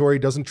inventory,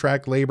 doesn't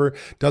track labor,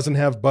 doesn't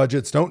have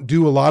budgets, don't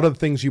do a lot of the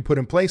things you put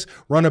in place,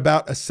 run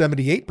about a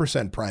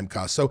 78% prime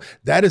cost. So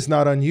that is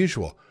not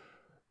unusual.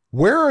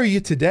 Where are you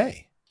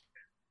today?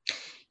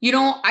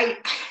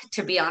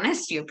 To be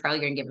honest, you're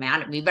probably going to get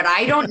mad at me, but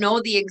I don't know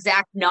the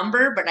exact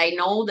number, but I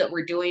know that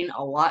we're doing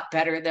a lot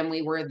better than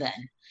we were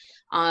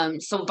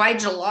then. So by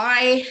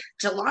July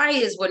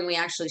is when we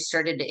actually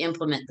started to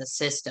implement the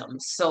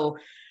systems. So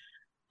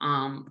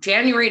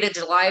January to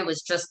July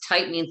was just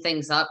tightening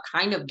things up,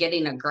 kind of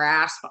getting a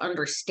grasp,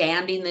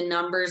 understanding the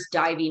numbers,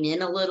 diving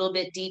in a little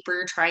bit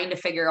deeper, trying to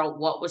figure out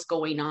what was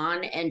going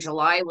on. And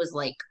July was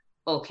like,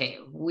 okay,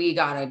 we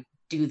got to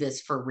do this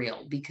for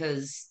real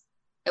because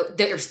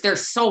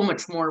there's so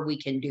much more we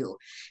can do.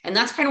 And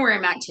that's kind of where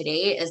I'm at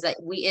today is that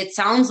it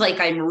sounds like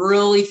I'm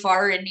really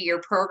far into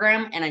your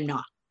program and I'm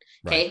not.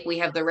 Okay. Right. We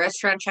have the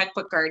restaurant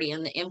checkbook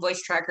guardian, the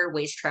invoice tracker,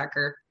 waste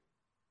tracker,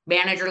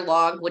 manager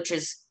log, which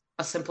is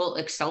a simple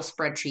Excel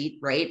spreadsheet,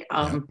 right?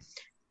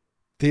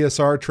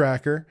 DSR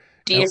tracker.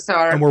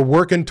 DSR. And we're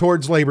working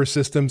towards labor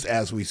systems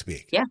as we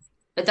speak. Yeah.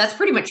 But that's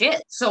pretty much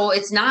it. So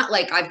it's not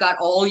like I've got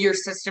all your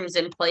systems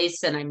in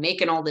place and I'm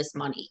making all this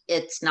money.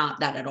 It's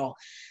not that at all.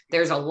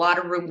 There's a lot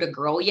of room to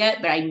grow yet,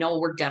 but I know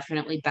we're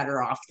definitely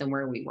better off than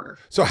where we were.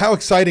 So how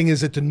exciting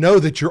is it to know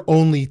that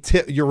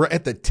you're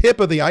at the tip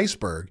of the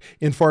iceberg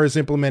in far as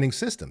implementing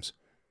systems?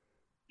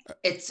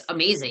 It's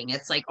amazing.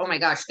 It's like, oh my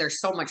gosh,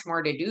 there's so much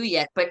more to do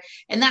yet.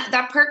 And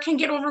that part can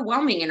get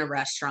overwhelming in a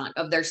restaurant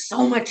of there's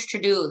so much to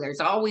do. There's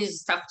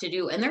always stuff to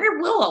do. And there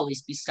will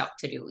always be stuff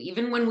to do.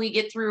 Even when we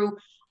get through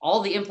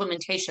all the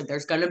implementation,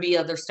 there's going to be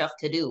other stuff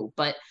to do.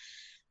 But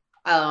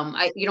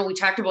we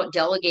talked about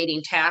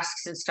delegating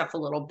tasks and stuff a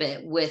little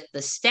bit with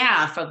the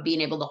staff of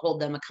being able to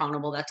hold them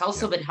accountable. That's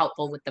also been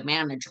helpful with the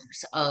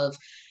managers of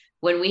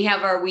when we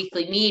have our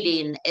weekly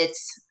meeting,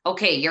 it's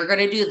okay, you're going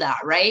to do that,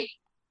 right?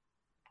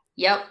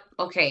 Yep.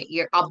 Okay.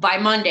 You're by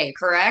Monday,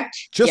 correct?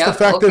 Just the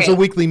fact there's a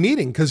weekly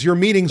meeting because your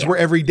meetings were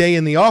every day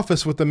in the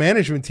office with the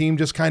management team,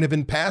 just kind of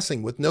in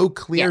passing with no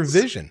clear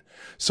vision.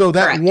 So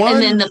that correct.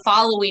 And then the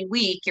following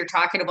week, you're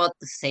talking about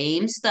the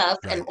same stuff.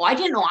 Right. And I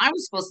didn't know I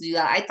was supposed to do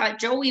that. I thought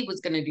Joey was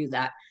going to do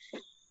that.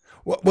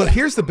 Well,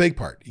 here's the big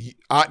part.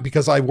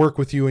 Because I work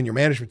with you and your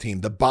management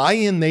team, the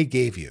buy-in they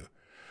gave you,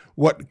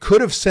 what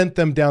could have sent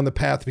them down the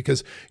path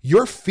because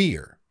your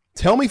fear,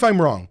 tell me if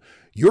I'm wrong,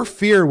 your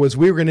fear was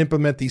we were going to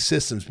implement these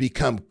systems,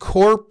 become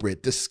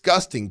corporate,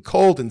 disgusting,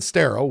 cold, and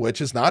sterile, which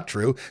is not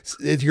true.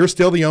 You're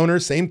still the owner,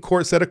 same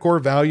set of core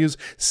values,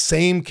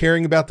 same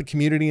caring about the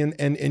community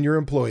and your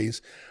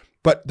employees.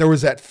 but there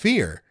was that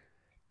fear.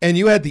 And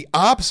you had the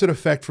opposite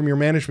effect from your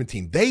management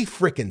team. They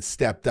freaking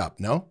stepped up,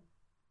 no?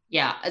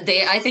 Yeah,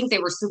 I think they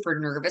were super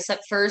nervous at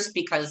first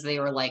because they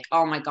were like,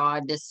 "Oh my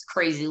God, this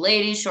crazy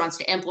lady, she wants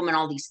to implement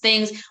all these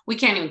things. We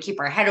can't even keep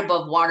our head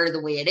above water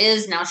the way it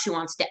is. Now she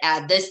wants to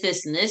add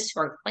this, and this to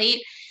our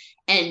plate."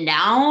 And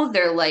now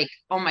they're like,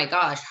 "Oh my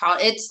gosh, how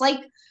it's like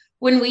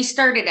when we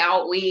started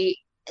out,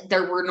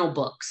 there were no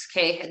books,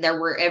 okay?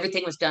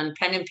 Everything was done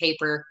pen and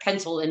paper,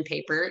 pencil and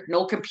paper,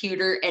 no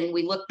computer, and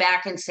we look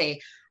back and say,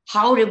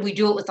 how did we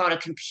do it without a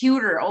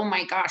computer? Oh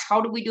my gosh,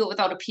 how did we do it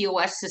without a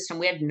POS system?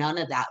 We had none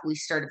of that. We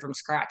started from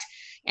scratch.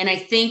 And I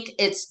think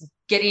it's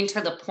getting to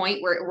the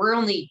point where we're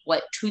only,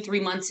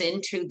 2-3 months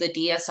into the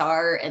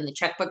DSR and the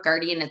Checkbook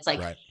Guardian. It's like,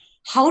 right.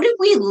 How did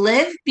we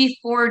live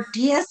before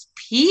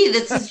DSP?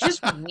 This is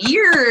just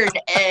weird.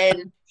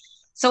 And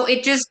so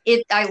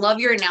I love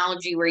your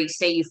analogy where you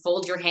say you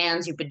fold your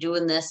hands, you've been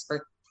doing this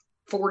for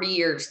 40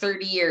 years,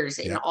 30 years,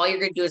 and all you're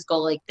going to do is go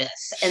like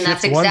this. And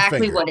that's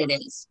exactly what it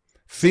is.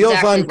 Feels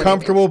exactly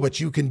uncomfortable, but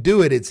you can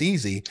do it. It's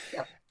easy.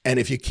 Yep. And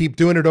if you keep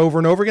doing it over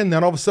and over again,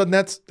 then all of a sudden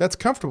that's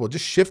comfortable.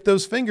 Just shift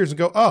those fingers and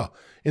go, oh,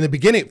 in the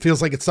beginning, it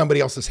feels like it's somebody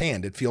else's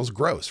hand. It feels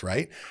gross,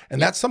 right? And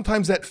that's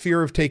sometimes that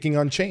fear of taking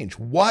on change.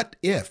 What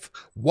if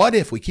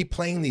we keep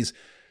playing these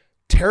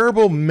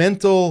terrible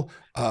mental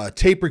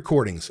tape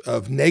recordings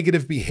of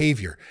negative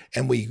behavior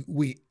and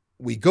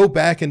we go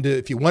back into,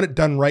 if you want it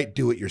done right,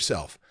 do it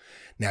yourself.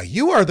 Now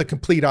you are the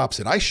complete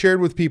opposite. I shared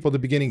with people at the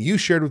beginning, you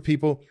shared with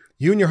people,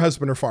 you and your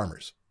husband are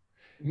farmers.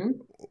 Mm-hmm.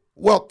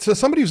 Well, to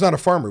somebody who's not a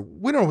farmer,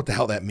 we don't know what the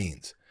hell that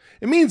means.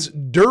 It means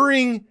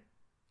during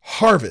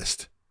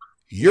harvest,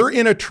 you're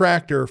in a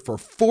tractor for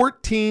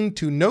 14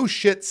 to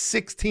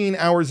 16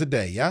 hours a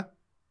day, yeah?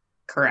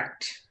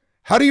 Correct.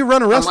 How do you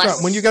run a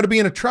restaurant when you got to be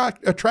in a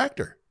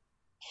tractor?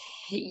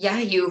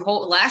 Yeah,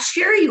 last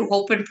year you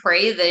hope and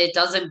pray that it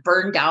doesn't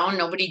burn down,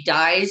 nobody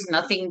dies,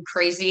 nothing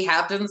crazy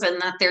happens,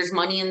 and that there's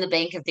money in the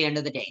bank at the end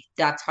of the day.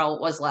 That's how it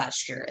was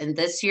last year. And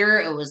this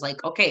year it was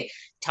like, okay,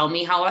 tell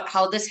me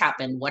how this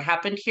happened. What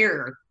happened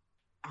here?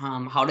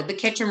 How did the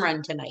kitchen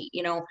run tonight?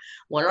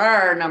 What are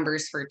our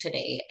numbers for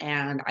today?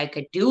 And I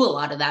could do a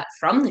lot of that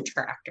from the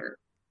tractor.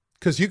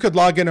 Because you could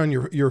log in on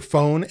your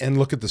phone and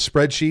look at the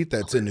spreadsheet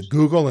that's in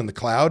Google in the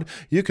cloud.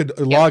 You could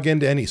log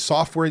into any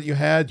software that you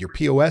had, your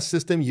POS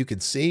system, you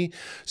could see.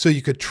 So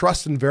you could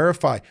trust and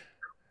verify.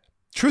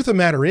 Truth of the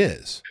matter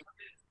is,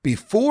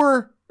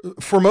 before,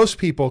 for most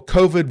people,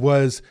 COVID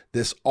was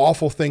this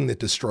awful thing that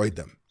destroyed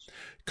them.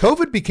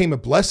 COVID became a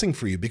blessing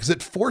for you because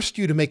it forced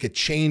you to make a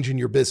change in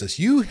your business.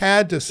 You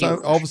had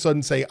to all of a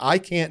sudden say, I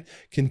can't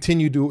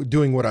continue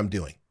doing what I'm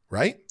doing.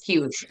 Right?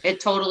 Huge.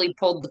 It totally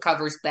pulled the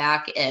covers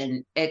back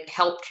and it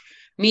helped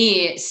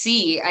me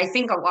see. I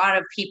think a lot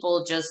of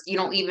people just,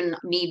 even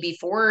me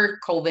before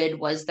COVID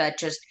was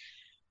that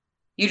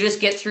you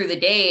just get through the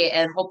day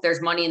and hope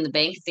there's money in the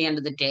bank at the end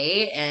of the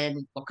day.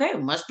 And okay,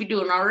 we must be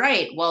doing all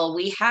right. Well,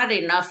 we had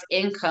enough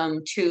income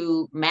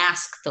to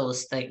mask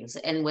those things.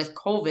 And with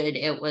COVID,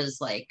 it was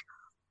like,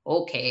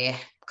 okay,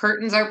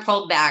 curtains are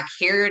pulled back.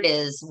 Here it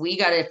is. We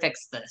got to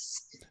fix this.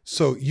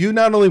 So you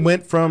not only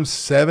went from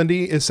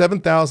 $7,000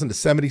 to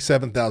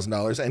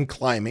 $77,000 and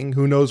climbing,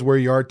 who knows where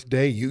you are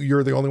today.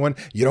 You're the only one.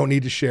 You don't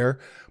need to share,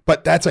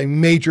 but that's a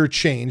major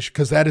change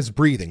because that is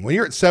breathing. When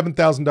you're at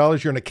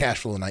 $7,000, you're in a cash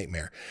flow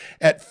nightmare.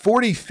 At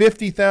 40,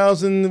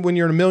 50,000, when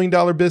you're in $1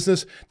 million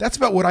business, that's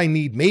about what I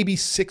need. Maybe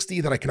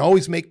 60 that I can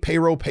always make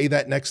payroll, pay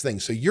that next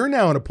thing. So you're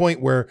now at a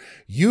point where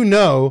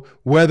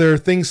whether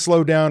things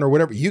slow down or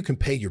whatever, you can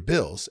pay your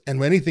bills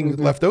and anything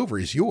left over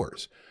is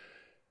yours.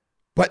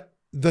 But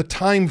the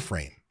time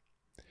frame,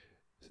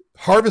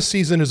 harvest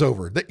season is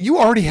over. That you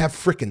already have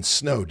freaking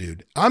snow,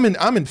 dude. I'm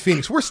in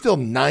Phoenix. We're still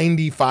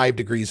 95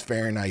 degrees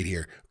Fahrenheit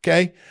here.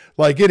 Okay.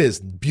 Like it is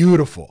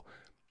beautiful.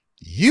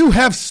 You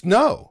have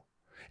snow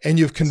and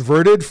you've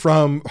converted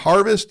from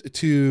harvest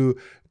to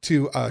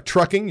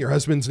trucking. Your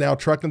husband's now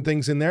trucking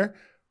things in there.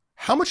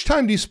 How much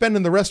time do you spend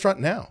in the restaurant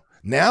now?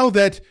 Now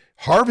that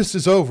harvest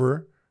is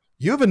over,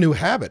 you have a new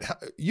habit.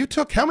 You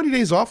took how many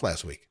days off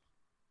last week?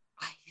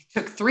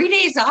 Took 3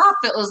 days off.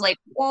 It was like,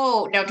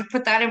 whoa. Now to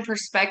put that in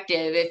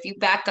perspective, if you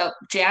back up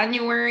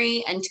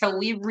January until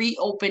we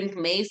reopened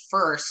May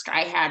 1st,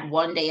 I had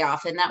 1 day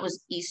off and that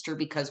was Easter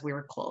because we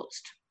were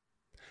closed.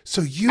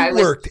 So you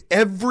worked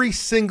every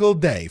single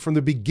day from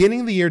the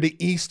beginning of the year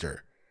to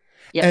Easter.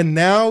 Yep. And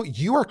now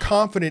you are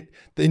confident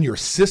in your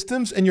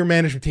systems and your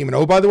management team. And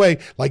oh, by the way,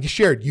 like you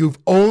shared, you've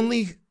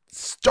only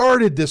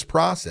started this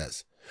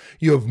process.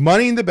 You have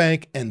money in the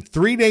bank and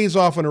 3 days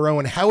off in a row.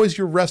 And how is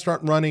your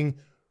restaurant running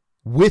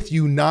with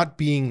you not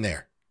being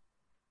there?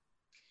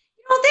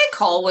 They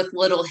call with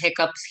little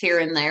hiccups here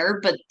and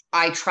there, but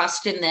I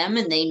trust in them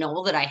and they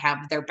know that I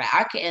have their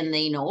back and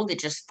they know that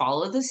just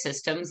follow the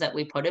systems that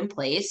we put in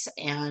place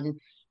and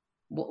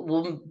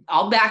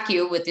I'll back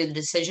you with the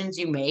decisions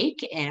you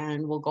make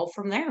and we'll go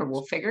from there.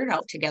 We'll figure it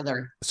out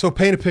together. So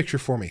paint a picture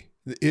for me.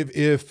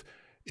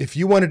 If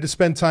you wanted to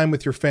spend time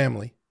with your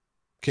family,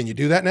 can you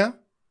do that now?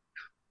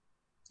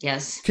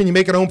 Yes. Can you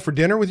make it home for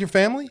dinner with your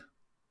family?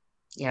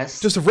 Yes.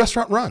 Does the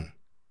restaurant run?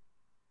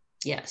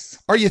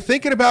 Yes. Are you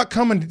thinking about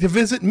coming to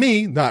visit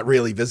me? Not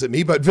really visit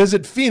me, but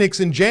visit Phoenix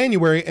in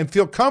January and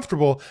feel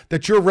comfortable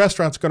that your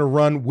restaurant's going to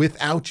run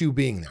without you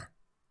being there?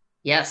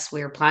 Yes,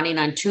 we're planning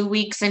on 2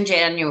 weeks in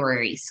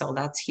January, so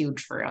that's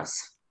huge for us.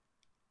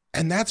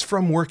 And that's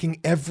from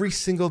working every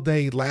single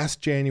day last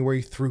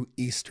January through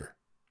Easter.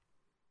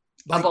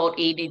 About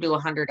 80 to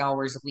 100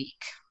 hours a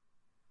week.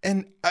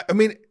 And I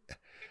mean,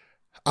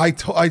 I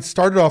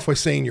started off by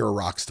saying you're a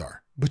rock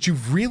star, but you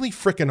really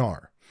freaking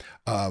are.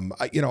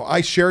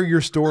 I share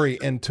your story,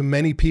 and to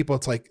many people,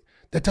 it's like,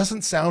 that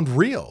doesn't sound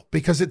real,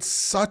 because it's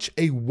such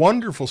a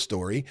wonderful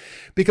story,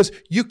 because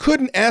you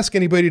couldn't ask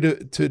anybody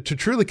to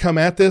truly come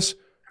at this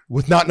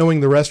with not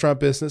knowing the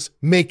restaurant business,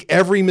 make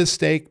every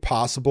mistake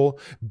possible,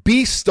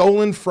 be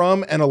stolen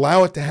from and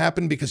allow it to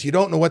happen because you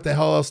don't know what the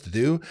hell else to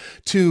do,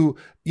 to,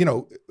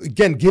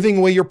 again, giving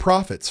away your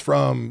profits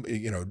from,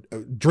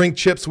 drink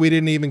chips we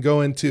didn't even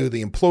go into, the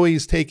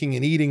employees taking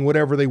and eating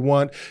whatever they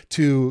want,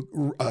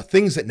 to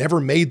things that never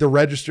made the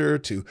register,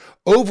 to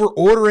over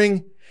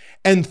ordering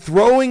and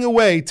throwing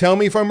away, tell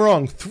me if I'm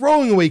wrong,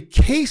 throwing away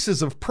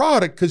cases of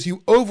product because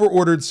you over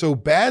ordered so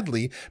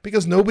badly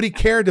because nobody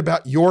cared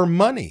about your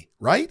money,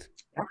 right?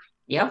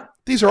 Yep.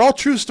 These are all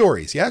true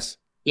stories, yes?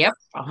 Yep,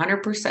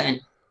 100%.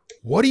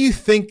 What do you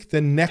think the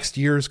next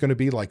year is going to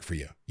be like for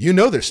you?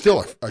 There's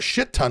still a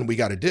shit ton we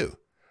got to do.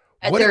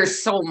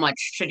 There's so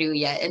much to do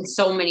yet, and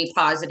so many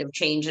positive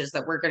changes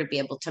that we're going to be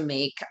able to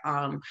make.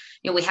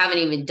 We haven't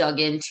even dug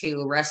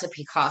into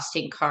recipe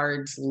costing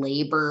cards,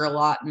 labor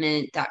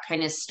allotment, that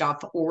kind of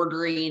stuff,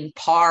 ordering,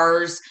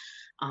 PARs,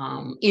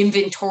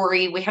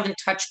 inventory. We haven't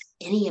touched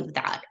any of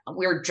that.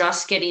 We're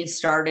just getting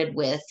started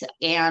with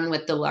Anne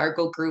with the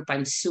Largo Group.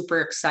 I'm super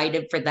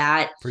excited for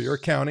that. For your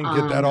accounting,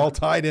 get that all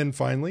tied in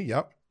finally.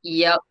 Yep.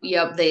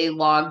 Yep. They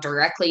log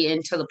directly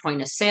into the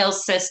point of sale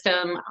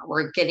system.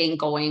 We're getting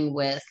going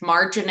with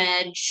Margin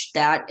Edge.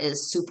 That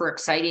is super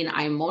exciting.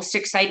 I'm most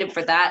excited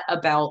for that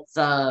about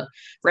the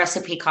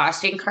recipe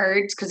costing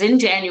cards, because in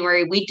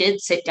January we did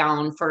sit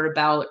down for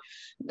about,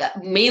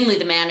 mainly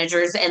the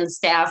managers and the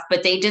staff,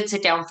 but they did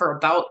sit down for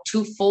about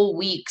 2 full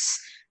weeks,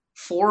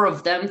 3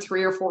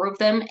 or 4 of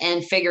them,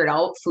 and figured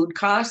out food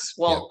costs.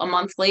 Well, A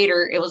month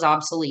later, it was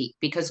obsolete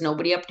because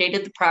nobody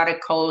updated the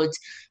product codes.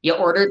 You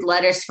ordered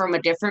lettuce from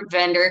a different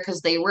vendor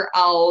because they were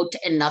out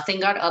and nothing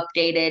got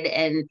updated.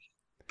 And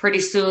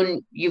pretty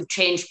soon you've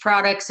changed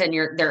products and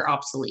they're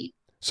obsolete.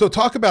 So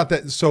talk about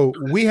that. So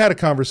we had a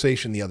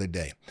conversation the other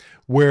day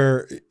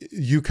where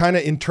you kind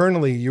of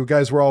internally, you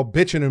guys were all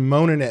bitching and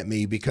moaning at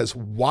me because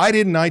why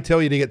didn't I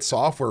tell you to get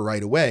software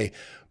right away?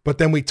 But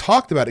then we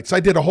talked about it because I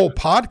did a whole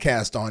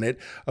podcast on it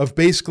of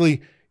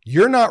basically,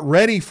 you're not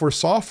ready for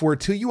software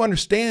till you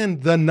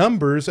understand the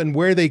numbers and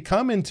where they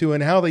come into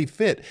and how they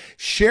fit.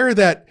 Share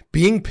that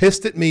being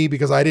pissed at me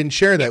because I didn't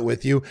share that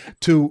with you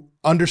to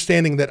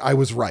understanding that I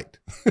was right.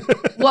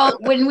 Well,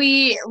 when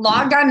we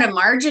logged on to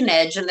Margin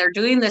Edge and they're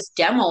doing this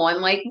demo,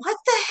 I'm like, what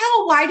the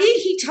hell? Why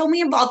didn't he tell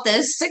me about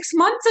this 6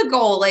 months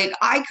ago? Like,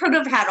 I could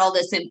have had all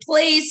this in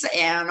place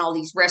and all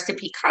these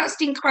recipe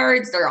costing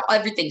cards.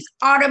 Everything's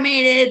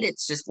automated.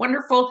 It's just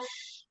wonderful.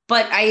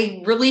 But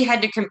I really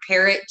had to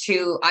compare it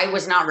to, I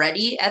was not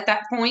ready at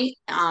that point.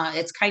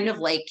 It's kind of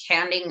like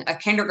handing a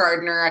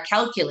kindergartner a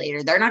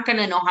calculator. They're not going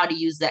to know how to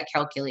use that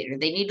calculator.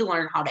 They need to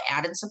learn how to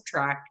add and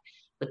subtract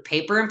with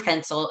paper and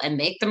pencil and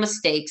make the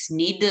mistakes,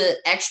 need the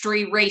extra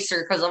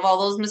eraser because of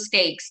all those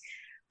mistakes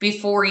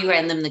before you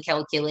hand them the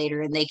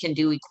calculator and they can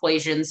do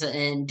equations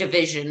and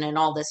division and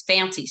all this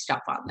fancy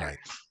stuff on there. Right.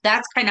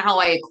 That's kind of how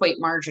I equate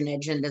Margin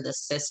Edge into the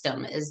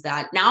system, is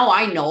that now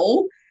I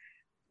know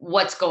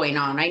what's going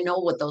on. I know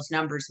what those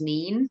numbers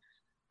mean.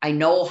 I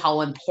know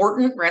how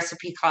important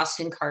recipe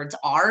costing cards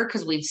are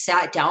because we've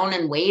sat down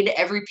and weighed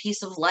every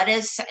piece of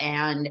lettuce.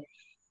 And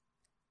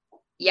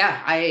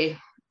yeah,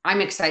 I'm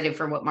excited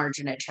for what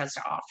Margin Edge has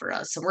to offer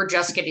us. And we're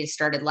just getting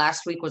started.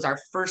 Last week was our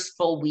first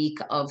full week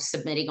of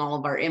submitting all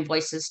of our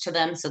invoices to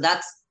them. So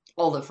that's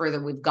all the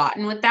further we've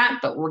gotten with that,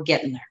 but we're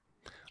getting there.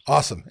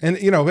 Awesome. And,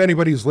 if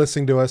anybody who's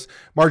listening to us,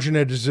 Margin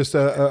Edge is just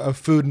a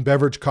food and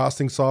beverage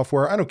costing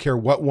software. I don't care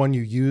what one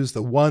you use,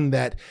 the one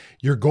that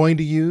you're going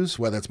to use,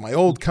 whether it's my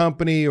old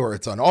company or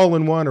it's an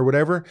all-in-one or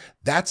whatever,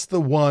 that's the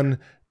one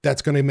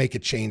that's going to make a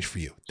change for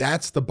you.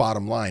 That's the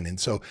bottom line. And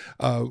so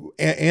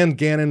Ann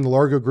Gannon, the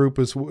Largo Group,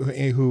 is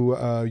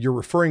who you're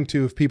referring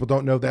to. If people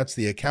don't know, that's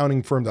the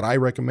accounting firm that I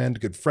recommend. A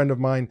good friend of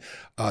mine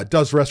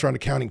does restaurant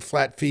accounting,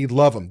 flat fee,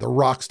 love them. They're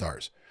rock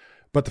stars.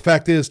 But the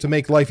fact is, to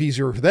make life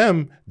easier for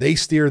them, they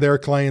steer their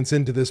clients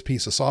into this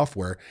piece of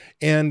software.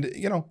 And,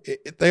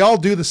 they all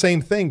do the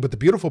same thing. But the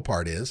beautiful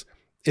part is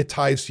it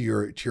ties to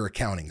your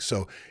accounting.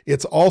 So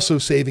it's also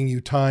saving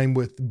you time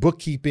with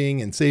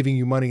bookkeeping and saving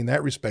you money in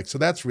that respect. So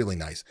that's really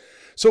nice.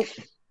 So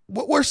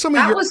what were some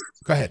of your...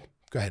 Go ahead.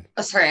 Go ahead.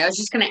 Oh, sorry, I was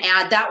just going to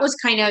add that was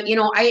kind of,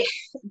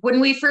 when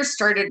we first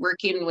started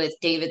working with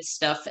David's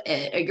stuff,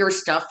 your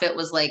stuff, it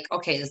was like,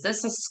 okay, is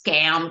this a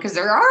scam? Because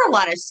there are a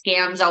lot of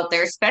scams out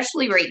there,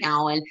 especially right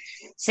now. And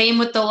same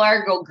with the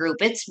Largo group.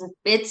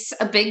 It's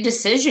a big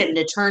decision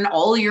to turn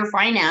all your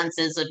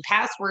finances and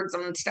passwords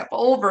and stuff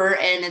over.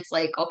 And it's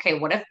like, okay,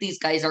 what if these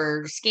guys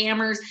are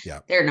scammers? Yeah.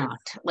 They're not.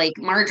 Like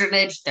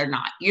Marginage, they're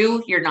not.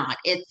 You're not.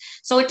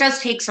 So it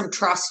does take some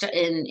trust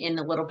in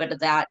a little bit of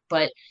that,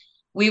 but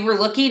we were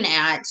looking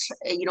at,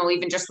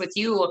 even just with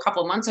you a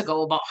couple months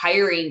ago about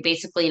hiring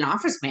basically an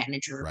office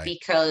manager, Right.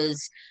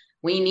 because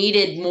we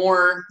needed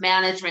more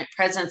management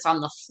presence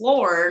on the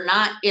floor,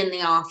 not in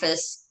the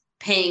office,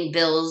 paying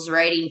bills,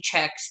 writing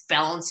checks,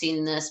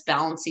 balancing this,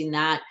 balancing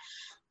that.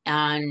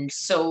 And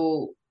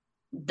so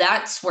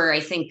that's where I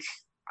think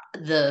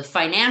the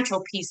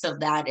financial piece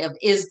of that, of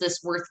is this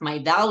worth my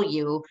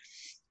value?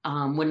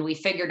 When we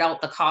figured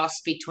out the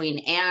cost between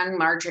Anne,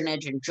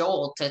 Marginage, and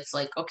Jolt, it's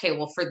like, okay,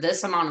 well, for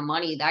this amount of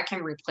money, that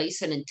can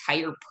replace an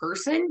entire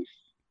person.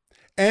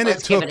 And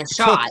Let's give it a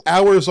took shot.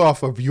 hours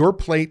off of your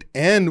plate,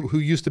 and who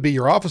used to be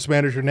your office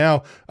manager,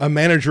 now a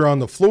manager on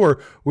the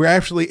floor. We're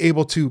actually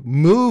able to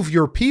move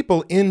your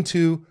people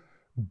into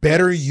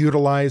better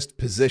utilized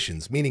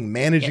positions, meaning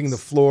managing the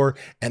floor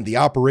and the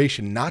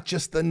operation, not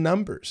just the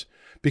numbers,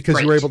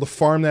 because you were able to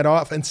farm that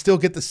off and still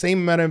get the same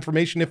amount of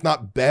information, if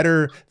not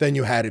better than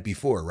you had it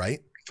before, right?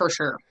 For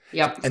sure.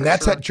 Yep. And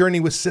that's that journey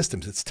with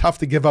systems. It's tough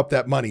to give up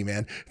that money,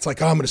 man. It's like,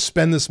 oh, I'm going to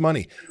spend this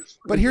money.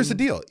 But here's the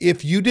deal.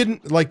 If you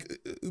didn't, like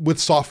with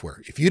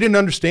software, if you didn't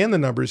understand the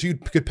numbers, you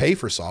could pay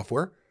for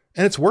software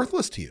and it's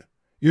worthless to you.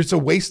 It's a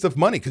waste of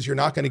money because you're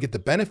not going to get the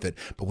benefit.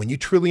 But when you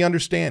truly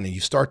understand and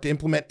you start to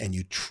implement and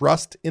you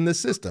trust in the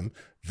system,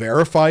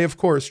 verify, of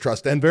course,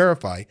 trust and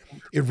verify,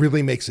 it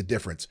really makes a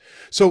difference.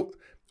 So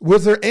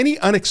was there any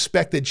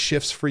unexpected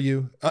shifts for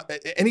you?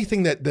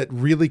 Anything that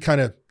really kind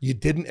of you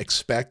didn't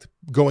expect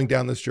going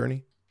down this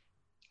journey?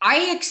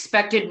 I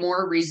expected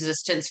more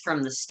resistance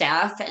from the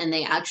staff, and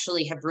they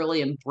actually have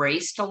really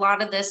embraced a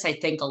lot of this. I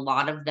think a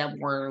lot of them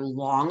were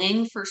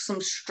longing for some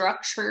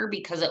structure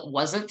because it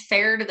wasn't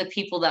fair to the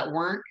people that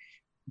weren't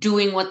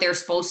doing what they're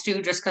supposed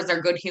to just because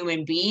they're good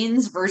human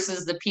beings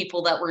versus the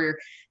people that were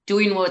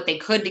doing what they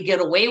could to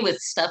get away with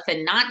stuff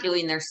and not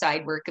doing their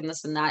side work and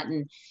this and that,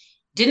 and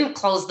didn't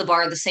close the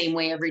bar the same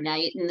way every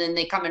night. And then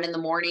they come in the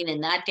morning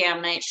and that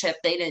damn night shift,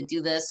 they didn't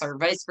do this, or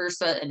vice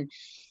versa. And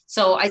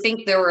so I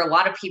think there were a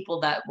lot of people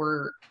that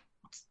were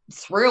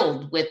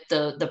thrilled with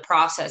the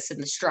process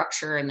and the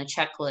structure and the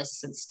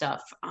checklists and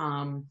stuff.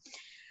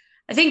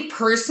 I think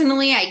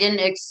personally, I didn't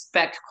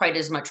expect quite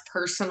as much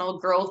personal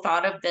growth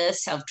out of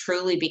this, of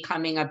truly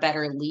becoming a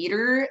better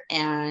leader,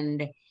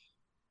 and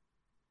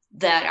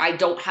that I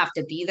don't have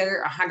to be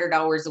there 100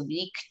 hours a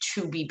week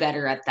to be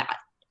better at that.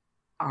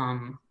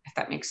 If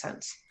that makes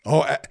sense.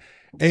 Oh,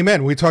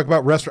 amen. We talk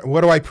about restaurant.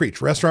 What do I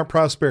preach? Restaurant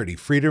prosperity,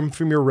 freedom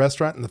from your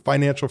restaurant, and the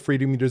financial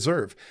freedom you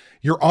deserve.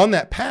 You're on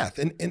that path.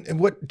 And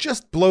what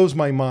just blows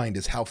my mind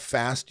is how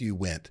fast you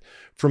went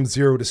from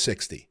 0 to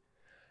 60.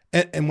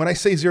 And when I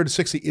say 0 to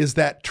 60 is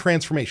that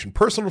transformation,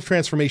 personal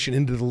transformation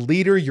into the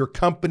leader your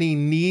company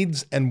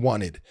needs and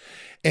wanted.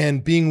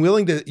 And being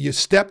willing to, you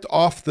stepped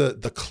off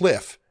the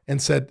cliff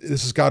and said,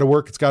 this has got to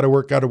work. It's got to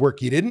work, got to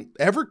work. You didn't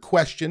ever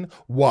question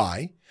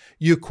why.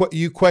 You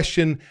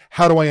question,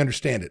 how do I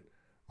understand it?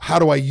 How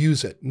do I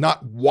use it?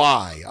 Not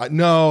why.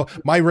 No,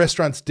 my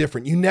restaurant's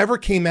different. You never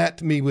came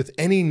at me with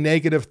any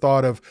negative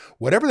thought of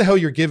whatever the hell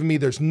you're giving me.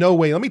 There's no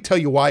way. Let me tell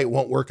you why it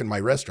won't work in my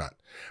restaurant.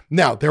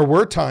 Now, there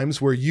were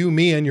times where you,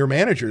 me, and your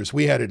managers,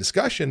 we had a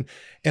discussion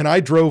and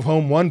I drove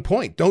home one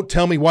point. Don't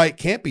tell me why it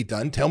can't be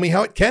done. Tell me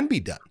how it can be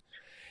done.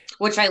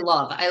 Which I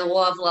love. I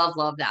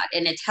love that.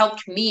 And it's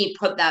helped me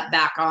put that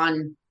back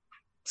on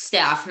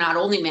staff, not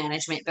only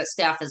management, but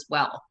staff as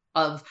well.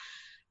 Of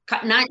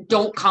not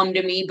don't come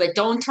to me, but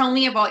don't tell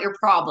me about your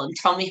problem.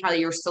 Tell me how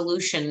your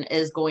solution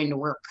is going to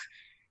work.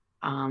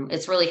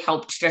 It's really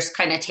helped just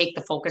kind of take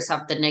the focus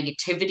off the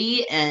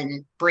negativity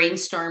and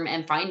brainstorm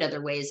and find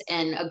other ways.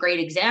 And a great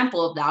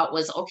example of that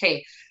was,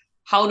 okay,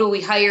 how do we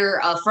hire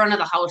a front of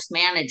the house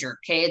manager?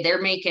 Okay, they're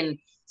making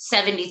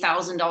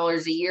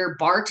 $70,000 a year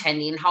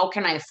bartending. How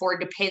can I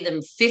afford to pay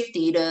them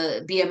 50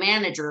 to be a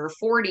manager, or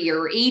 40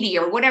 or 80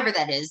 or whatever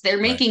that is? They're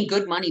making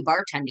good money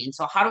bartending.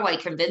 So how do I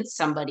convince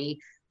somebody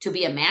to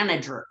be a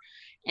manager?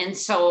 And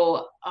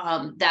so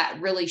that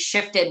really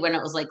shifted when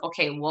it was like,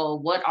 okay, well,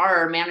 what are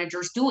our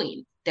managers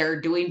doing? They're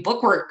doing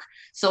bookwork.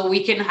 So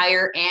we can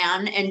hire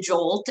Anne and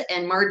Jolt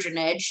and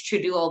Marginage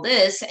to do all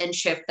this and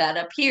shift that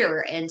up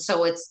here. And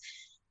so it's,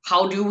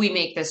 how do we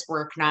make this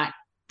work? Not,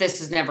 this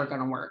is never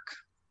going to work.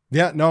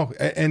 Yeah, no,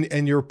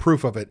 and you're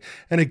proof of it.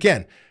 And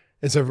again,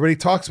 as everybody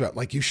talks about,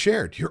 like you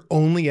shared, you're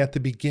only at the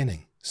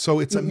beginning. So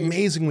it's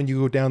amazing when you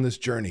go down this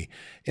journey.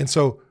 And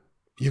so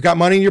you got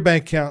money in your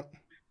bank account.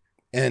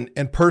 And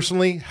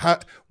personally,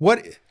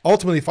 what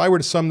ultimately, if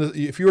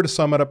you were to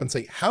sum it up and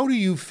say, how do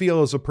you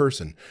feel as a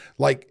person?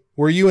 Like,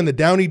 were you in the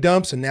downy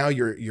dumps and now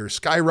you're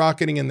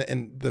skyrocketing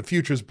and the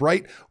future's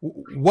bright?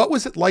 What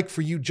was it like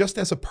for you just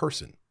as a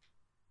person?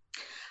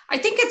 I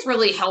think it's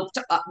really helped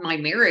up my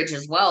marriage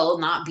as well,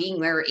 not being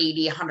there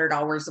 80, 100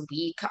 hours a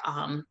week.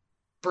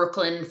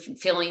 Brooklyn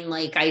feeling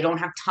like I don't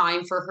have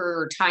time for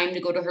her or time to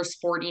go to her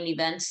sporting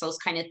events, those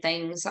kind of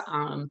things.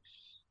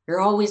 You're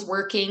always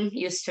working,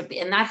 used to be,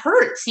 and that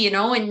hurts,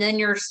 and then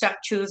you're stuck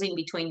choosing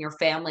between your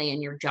family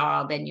and your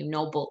job, and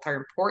both are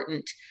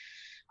important.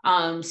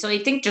 So I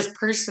think just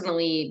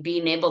personally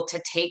being able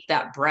to take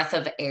that breath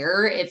of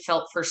air, it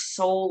felt for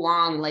so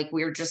long like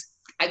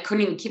I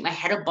couldn't even keep my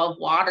head above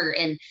water.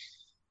 And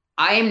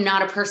I am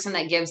not a person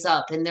that gives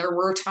up. And there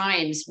were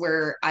times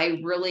where I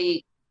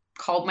really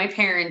called my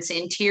parents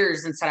in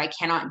tears and said, I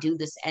cannot do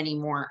this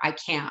anymore. I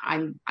can't,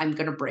 I'm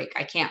going to break.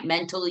 I can't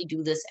mentally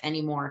do this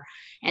anymore.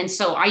 And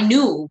so I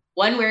knew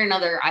one way or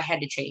another I had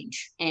to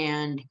change.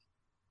 And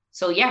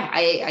so, yeah,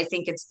 I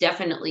think it's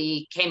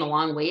definitely came a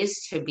long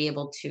ways to be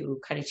able to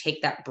kind of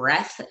take that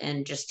breath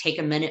and just take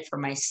a minute for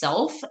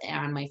myself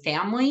and my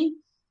family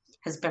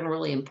has been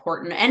really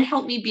important and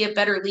helped me be a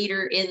better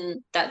leader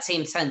in that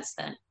same sense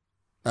then.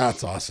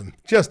 That's awesome.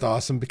 Just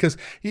awesome, because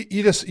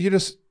you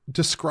just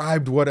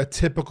described what a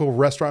typical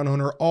restaurant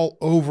owner all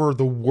over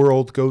the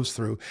world goes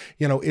through.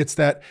 It's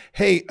that,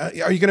 hey, are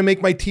you going to make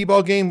my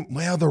T-ball game?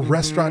 Well, the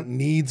restaurant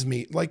needs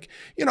me. Like,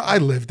 I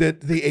lived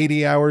it, the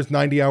 80 hours,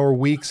 90-hour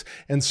weeks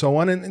and so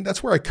on. And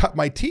that's where I cut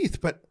my teeth.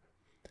 But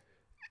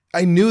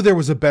I knew there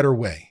was a better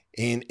way.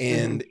 And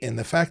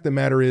the fact of the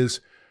matter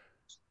is,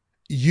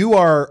 you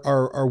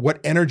are what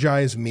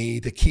energized me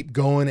to keep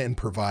going and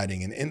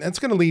providing. And that's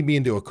going to lead me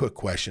into a quick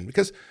question,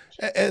 because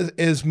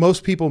as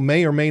most people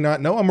may or may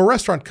not know, I'm a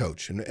restaurant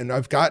coach, and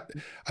I've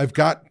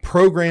got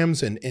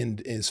programs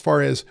and as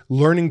far as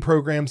learning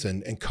programs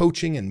and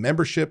coaching and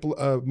membership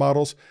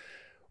models.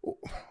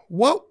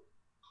 What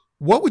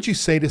would you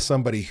say to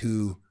somebody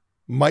who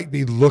might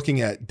be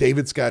looking at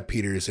David Scott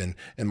Peters and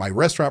my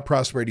Restaurant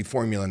Prosperity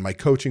Formula and my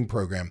coaching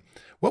program?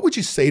 What would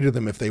you say to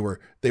them if they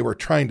were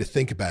trying to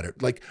think about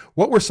it? Like,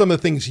 what were some of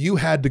the things you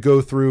had to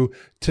go through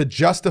to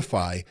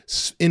justify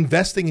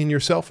investing in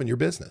yourself and your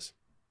business?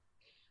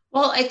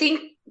 Well, I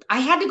think I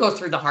had to go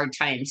through the hard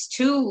times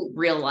to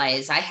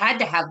realize I had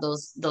to have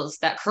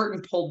that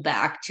curtain pulled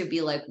back to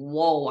be like,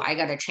 whoa, I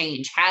got to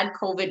change. Had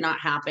COVID not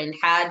happened,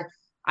 had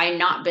I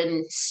not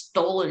been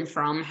stolen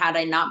from, had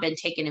I not been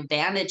taken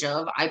advantage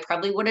of, I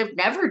probably would have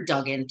never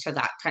dug into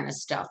that kind of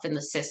stuff in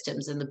the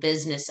systems and the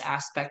business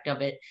aspect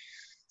of it.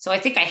 So I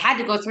think I had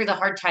to go through the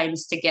hard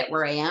times to get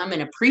where I am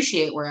and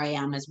appreciate where I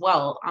am as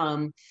well.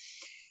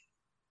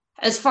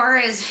 As far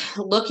as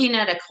looking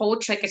at a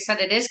coach, like I said,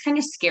 it is kind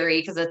of scary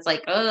because it's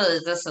like, oh,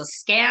 is this a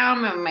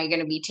scam? Am I going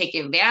to be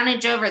taken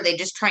advantage of? Are they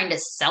just trying to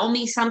sell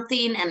me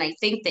something? And I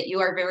think that you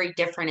are very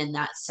different in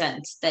that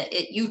sense, that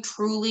you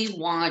truly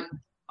want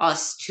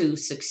us to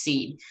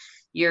succeed.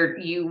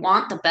 You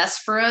want the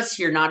best for us.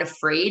 You're not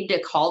afraid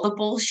to call the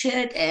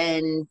bullshit.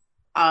 And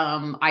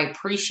I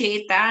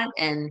appreciate that.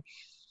 And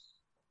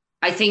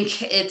I think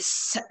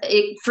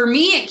for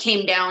me, it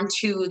came down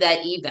to that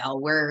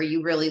eval where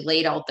you really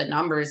laid out the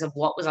numbers of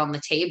what was on the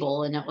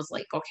table. And it was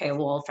like, okay,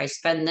 well, if I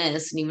spend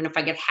this, and even if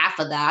I get half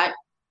of that,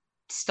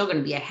 it's still going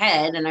to be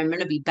ahead and I'm going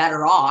to be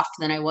better off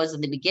than I was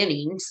in the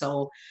beginning.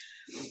 So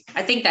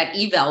I think that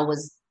eval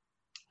was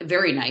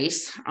very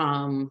nice.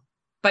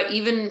 But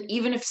even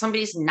if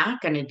somebody's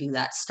not going to do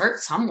that, start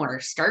somewhere.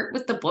 Start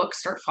with the book,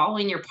 start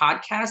following your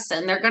podcasts,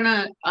 and they're going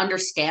to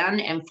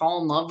understand and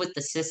fall in love with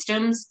the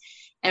systems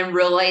and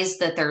realize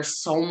that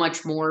there's so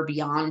much more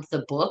beyond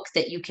the book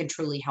that you can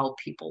truly help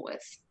people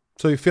with.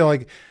 So you feel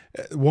like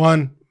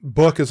one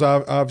book is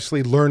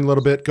obviously learn a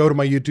little bit, go to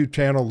my YouTube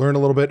channel, learn a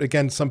little bit.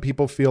 Again, some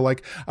people feel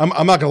like,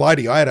 I'm not gonna lie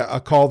to you. I had a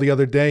call the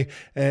other day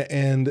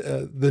and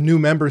the new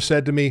member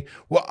said to me,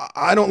 well,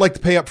 I don't like to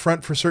pay up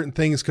front for certain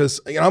things because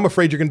I'm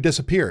afraid you're going to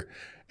disappear.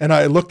 And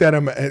I looked at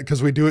him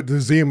because we do it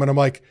through Zoom and I'm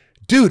like,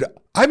 dude,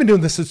 I've been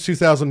doing this since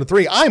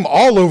 2003. I'm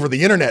all over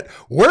the internet.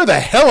 Where the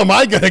hell am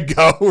I going to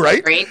go?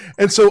 Right.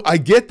 And so I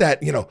get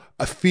that,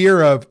 a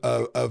fear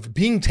of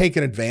being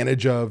taken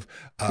advantage of,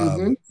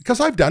 because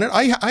I've done it.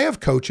 I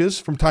have coaches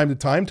from time to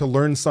time to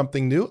learn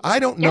something new. I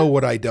don't know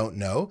what I don't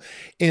know.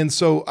 And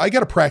so I got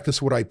to practice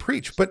what I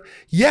preach, but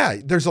yeah,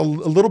 there's a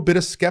little bit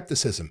of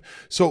skepticism.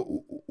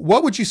 So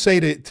what would you say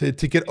to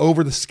get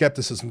over the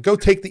skepticism? Go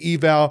take the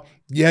eval.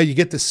 Yeah. You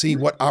get to see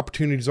what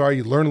opportunities are.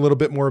 You learn a little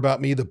bit more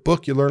about me. The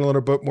book, you learn a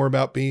little bit more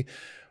about me,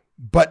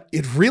 but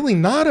it's really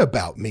not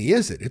about me,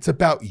 is it? It's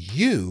about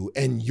you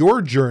and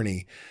your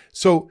journey.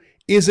 So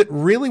is it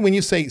really, when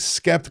you say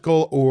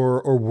skeptical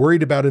or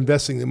worried about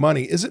investing the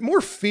money, is it more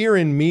fear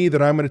in me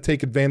that I'm going to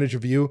take advantage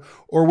of you?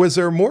 Or was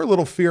there more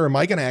little fear, am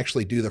I going to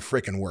actually do the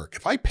frickin' work?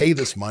 If I pay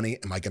this money,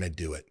 am I going to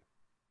do it?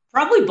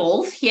 Probably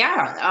both.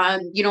 Yeah.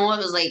 It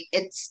was like,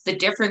 it's the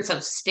difference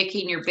of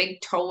sticking your big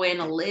toe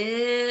in a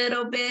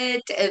little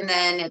bit. And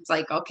then it's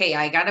like, okay,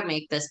 I got to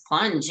make this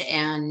plunge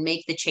and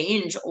make the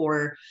change.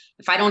 Or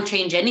if I don't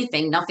change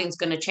anything, nothing's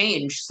going to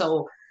change.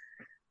 So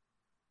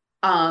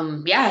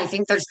Yeah, I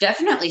think there's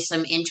definitely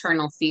some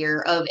internal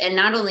fear of, and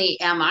not only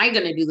am I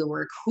going to do the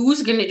work,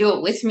 who's going to do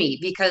it with me?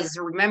 Because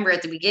remember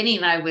at the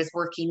beginning, I was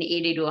working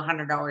 80 to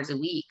 $100 a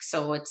week.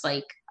 So it's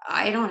like,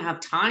 I don't have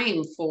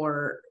time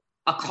for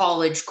a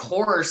college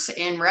course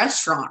in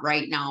restaurant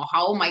right now.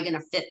 How am I going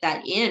to fit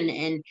that in?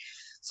 And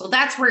so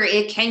that's where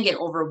it can get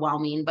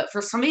overwhelming. But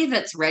for somebody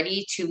that's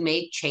ready to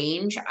make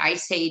change, I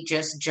say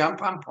just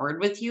jump on board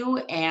with you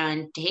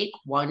and take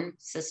one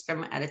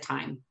system at a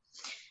time.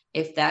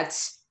 If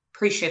that's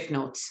pre-shift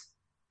notes,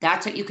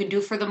 that's what you can do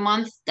for the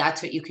month.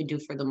 That's what you can do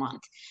for the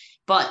month.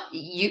 But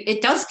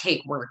it does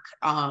take work.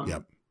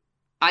 Yep.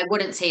 I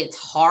wouldn't say it's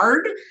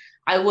hard.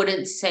 I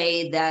wouldn't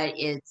say that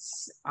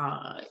it's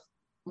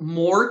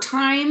more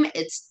time.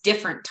 It's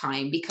different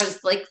time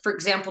because, like, for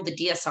example, the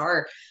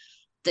DSR,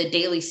 the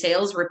daily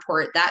sales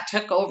report, that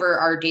took over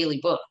our daily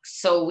books.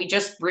 So we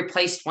just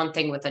replaced one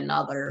thing with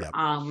another.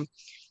 Yep.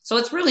 So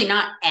it's really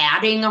not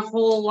adding a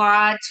whole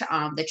lot.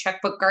 The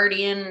Checkbook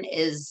Guardian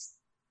is,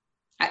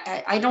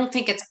 I don't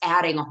think it's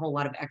adding a whole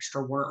lot of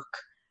extra work.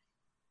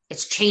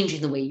 It's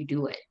changing the way you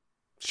do it.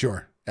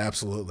 Sure.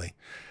 Absolutely.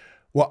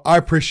 Well, I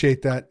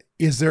appreciate that.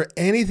 Is there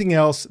anything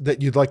else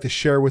that you'd like to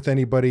share with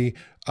anybody?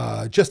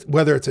 Just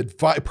whether it's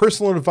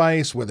personal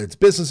advice, whether it's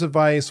business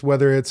advice,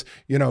 whether it's,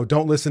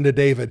 don't listen to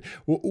David.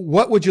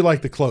 What would you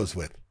like to close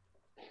with?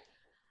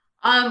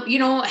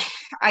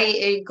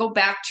 I go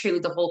back to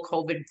the whole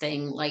COVID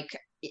thing. Like,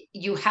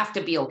 you have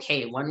to be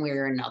okay one way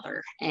or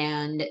another.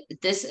 And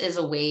this is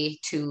a way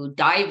to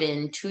dive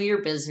into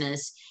your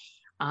business.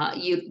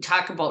 You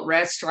talk about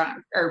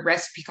restaurant or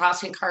recipe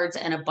costing cards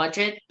and a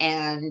budget.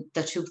 And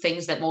the two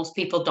things that most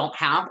people don't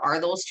have are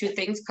those two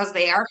things, because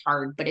they are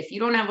hard. But if you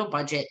don't have a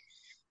budget,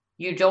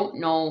 you don't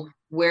know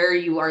where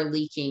you are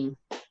leaking.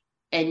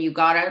 And you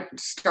got to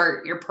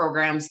start your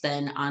programs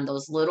then on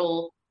those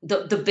little,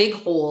 the big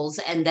holes,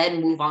 and then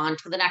move on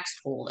to the next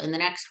hole and the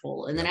next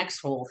hole and the next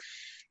hole,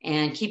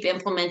 and keep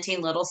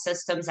implementing little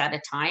systems at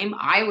a time.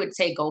 I would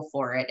say go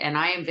for it. And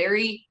I am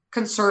very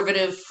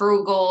conservative,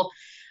 frugal.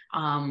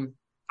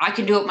 I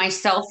can do it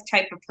myself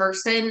type of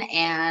person.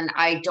 And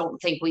I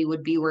don't think we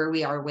would be where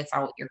we are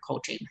without your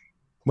coaching.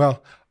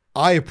 Well,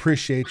 I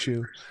appreciate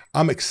you.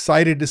 I'm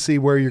excited to see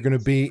where you're going to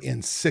be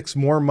in 6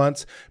 more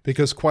months,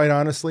 because quite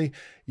honestly,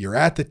 you're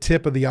at the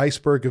tip of the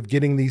iceberg of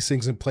getting these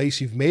things in place.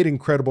 You've made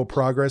incredible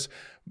progress.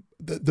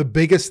 The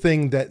biggest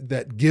thing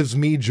that gives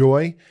me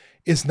joy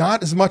is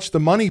not as much the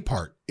money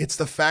part. It's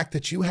the fact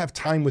that you have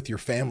time with your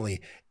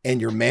family and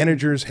your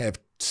managers have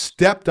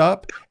stepped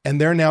up and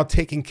they're now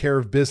taking care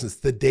of business,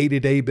 the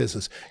day-to-day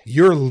business.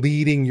 You're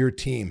leading your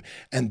team,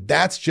 and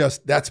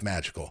that's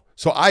magical.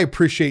 So I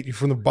appreciate you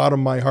from the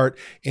bottom of my heart,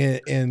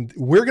 and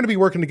we're going to be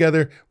working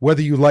together,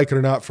 whether you like it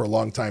or not, for a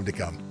long time to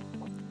come.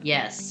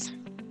 Yes.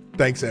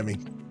 Thanks, Emmy.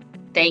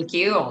 Thank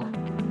you.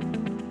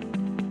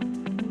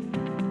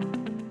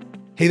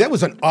 Hey, that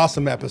was an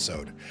awesome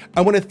episode.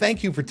 I want to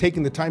thank you for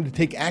taking the time to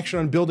take action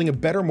on building a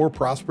better, more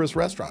prosperous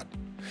restaurant.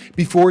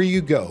 Before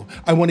you go,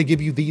 I want to give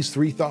you these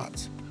 3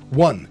 thoughts.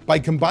 1, by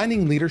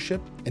combining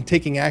leadership and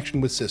taking action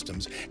with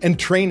systems, and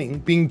training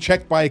being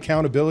checked by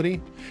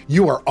accountability,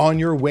 you are on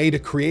your way to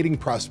creating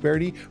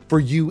prosperity for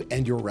you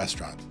and your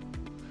restaurant.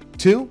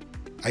 2,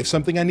 I have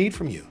something I need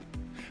from you.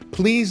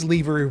 Please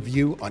leave a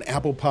review on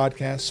Apple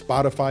Podcasts,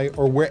 Spotify,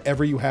 or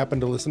wherever you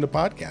happen to listen to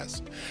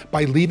podcasts.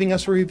 By leaving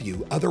us a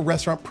review, other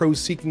restaurant pros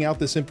seeking out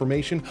this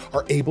information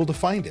are able to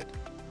find it.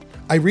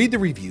 I read the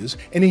reviews,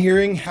 and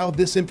hearing how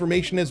this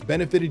information has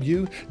benefited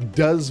you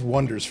does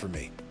wonders for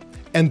me.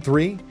 And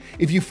 3,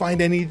 if you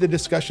find any of the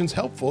discussions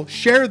helpful,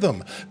 share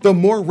them. The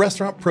more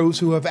restaurant pros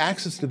who have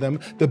access to them,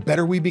 the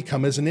better we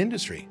become as an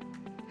industry.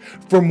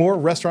 For more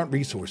restaurant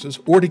resources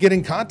or to get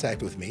in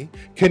contact with me,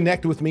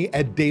 connect with me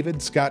at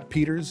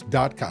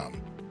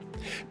davidscottpeters.com.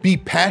 Be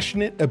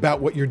passionate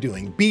about what you're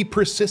doing, be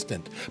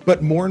persistent,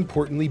 but more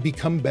importantly,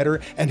 become better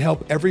and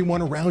help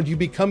everyone around you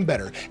become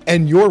better.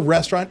 And your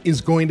restaurant is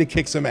going to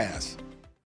kick some ass.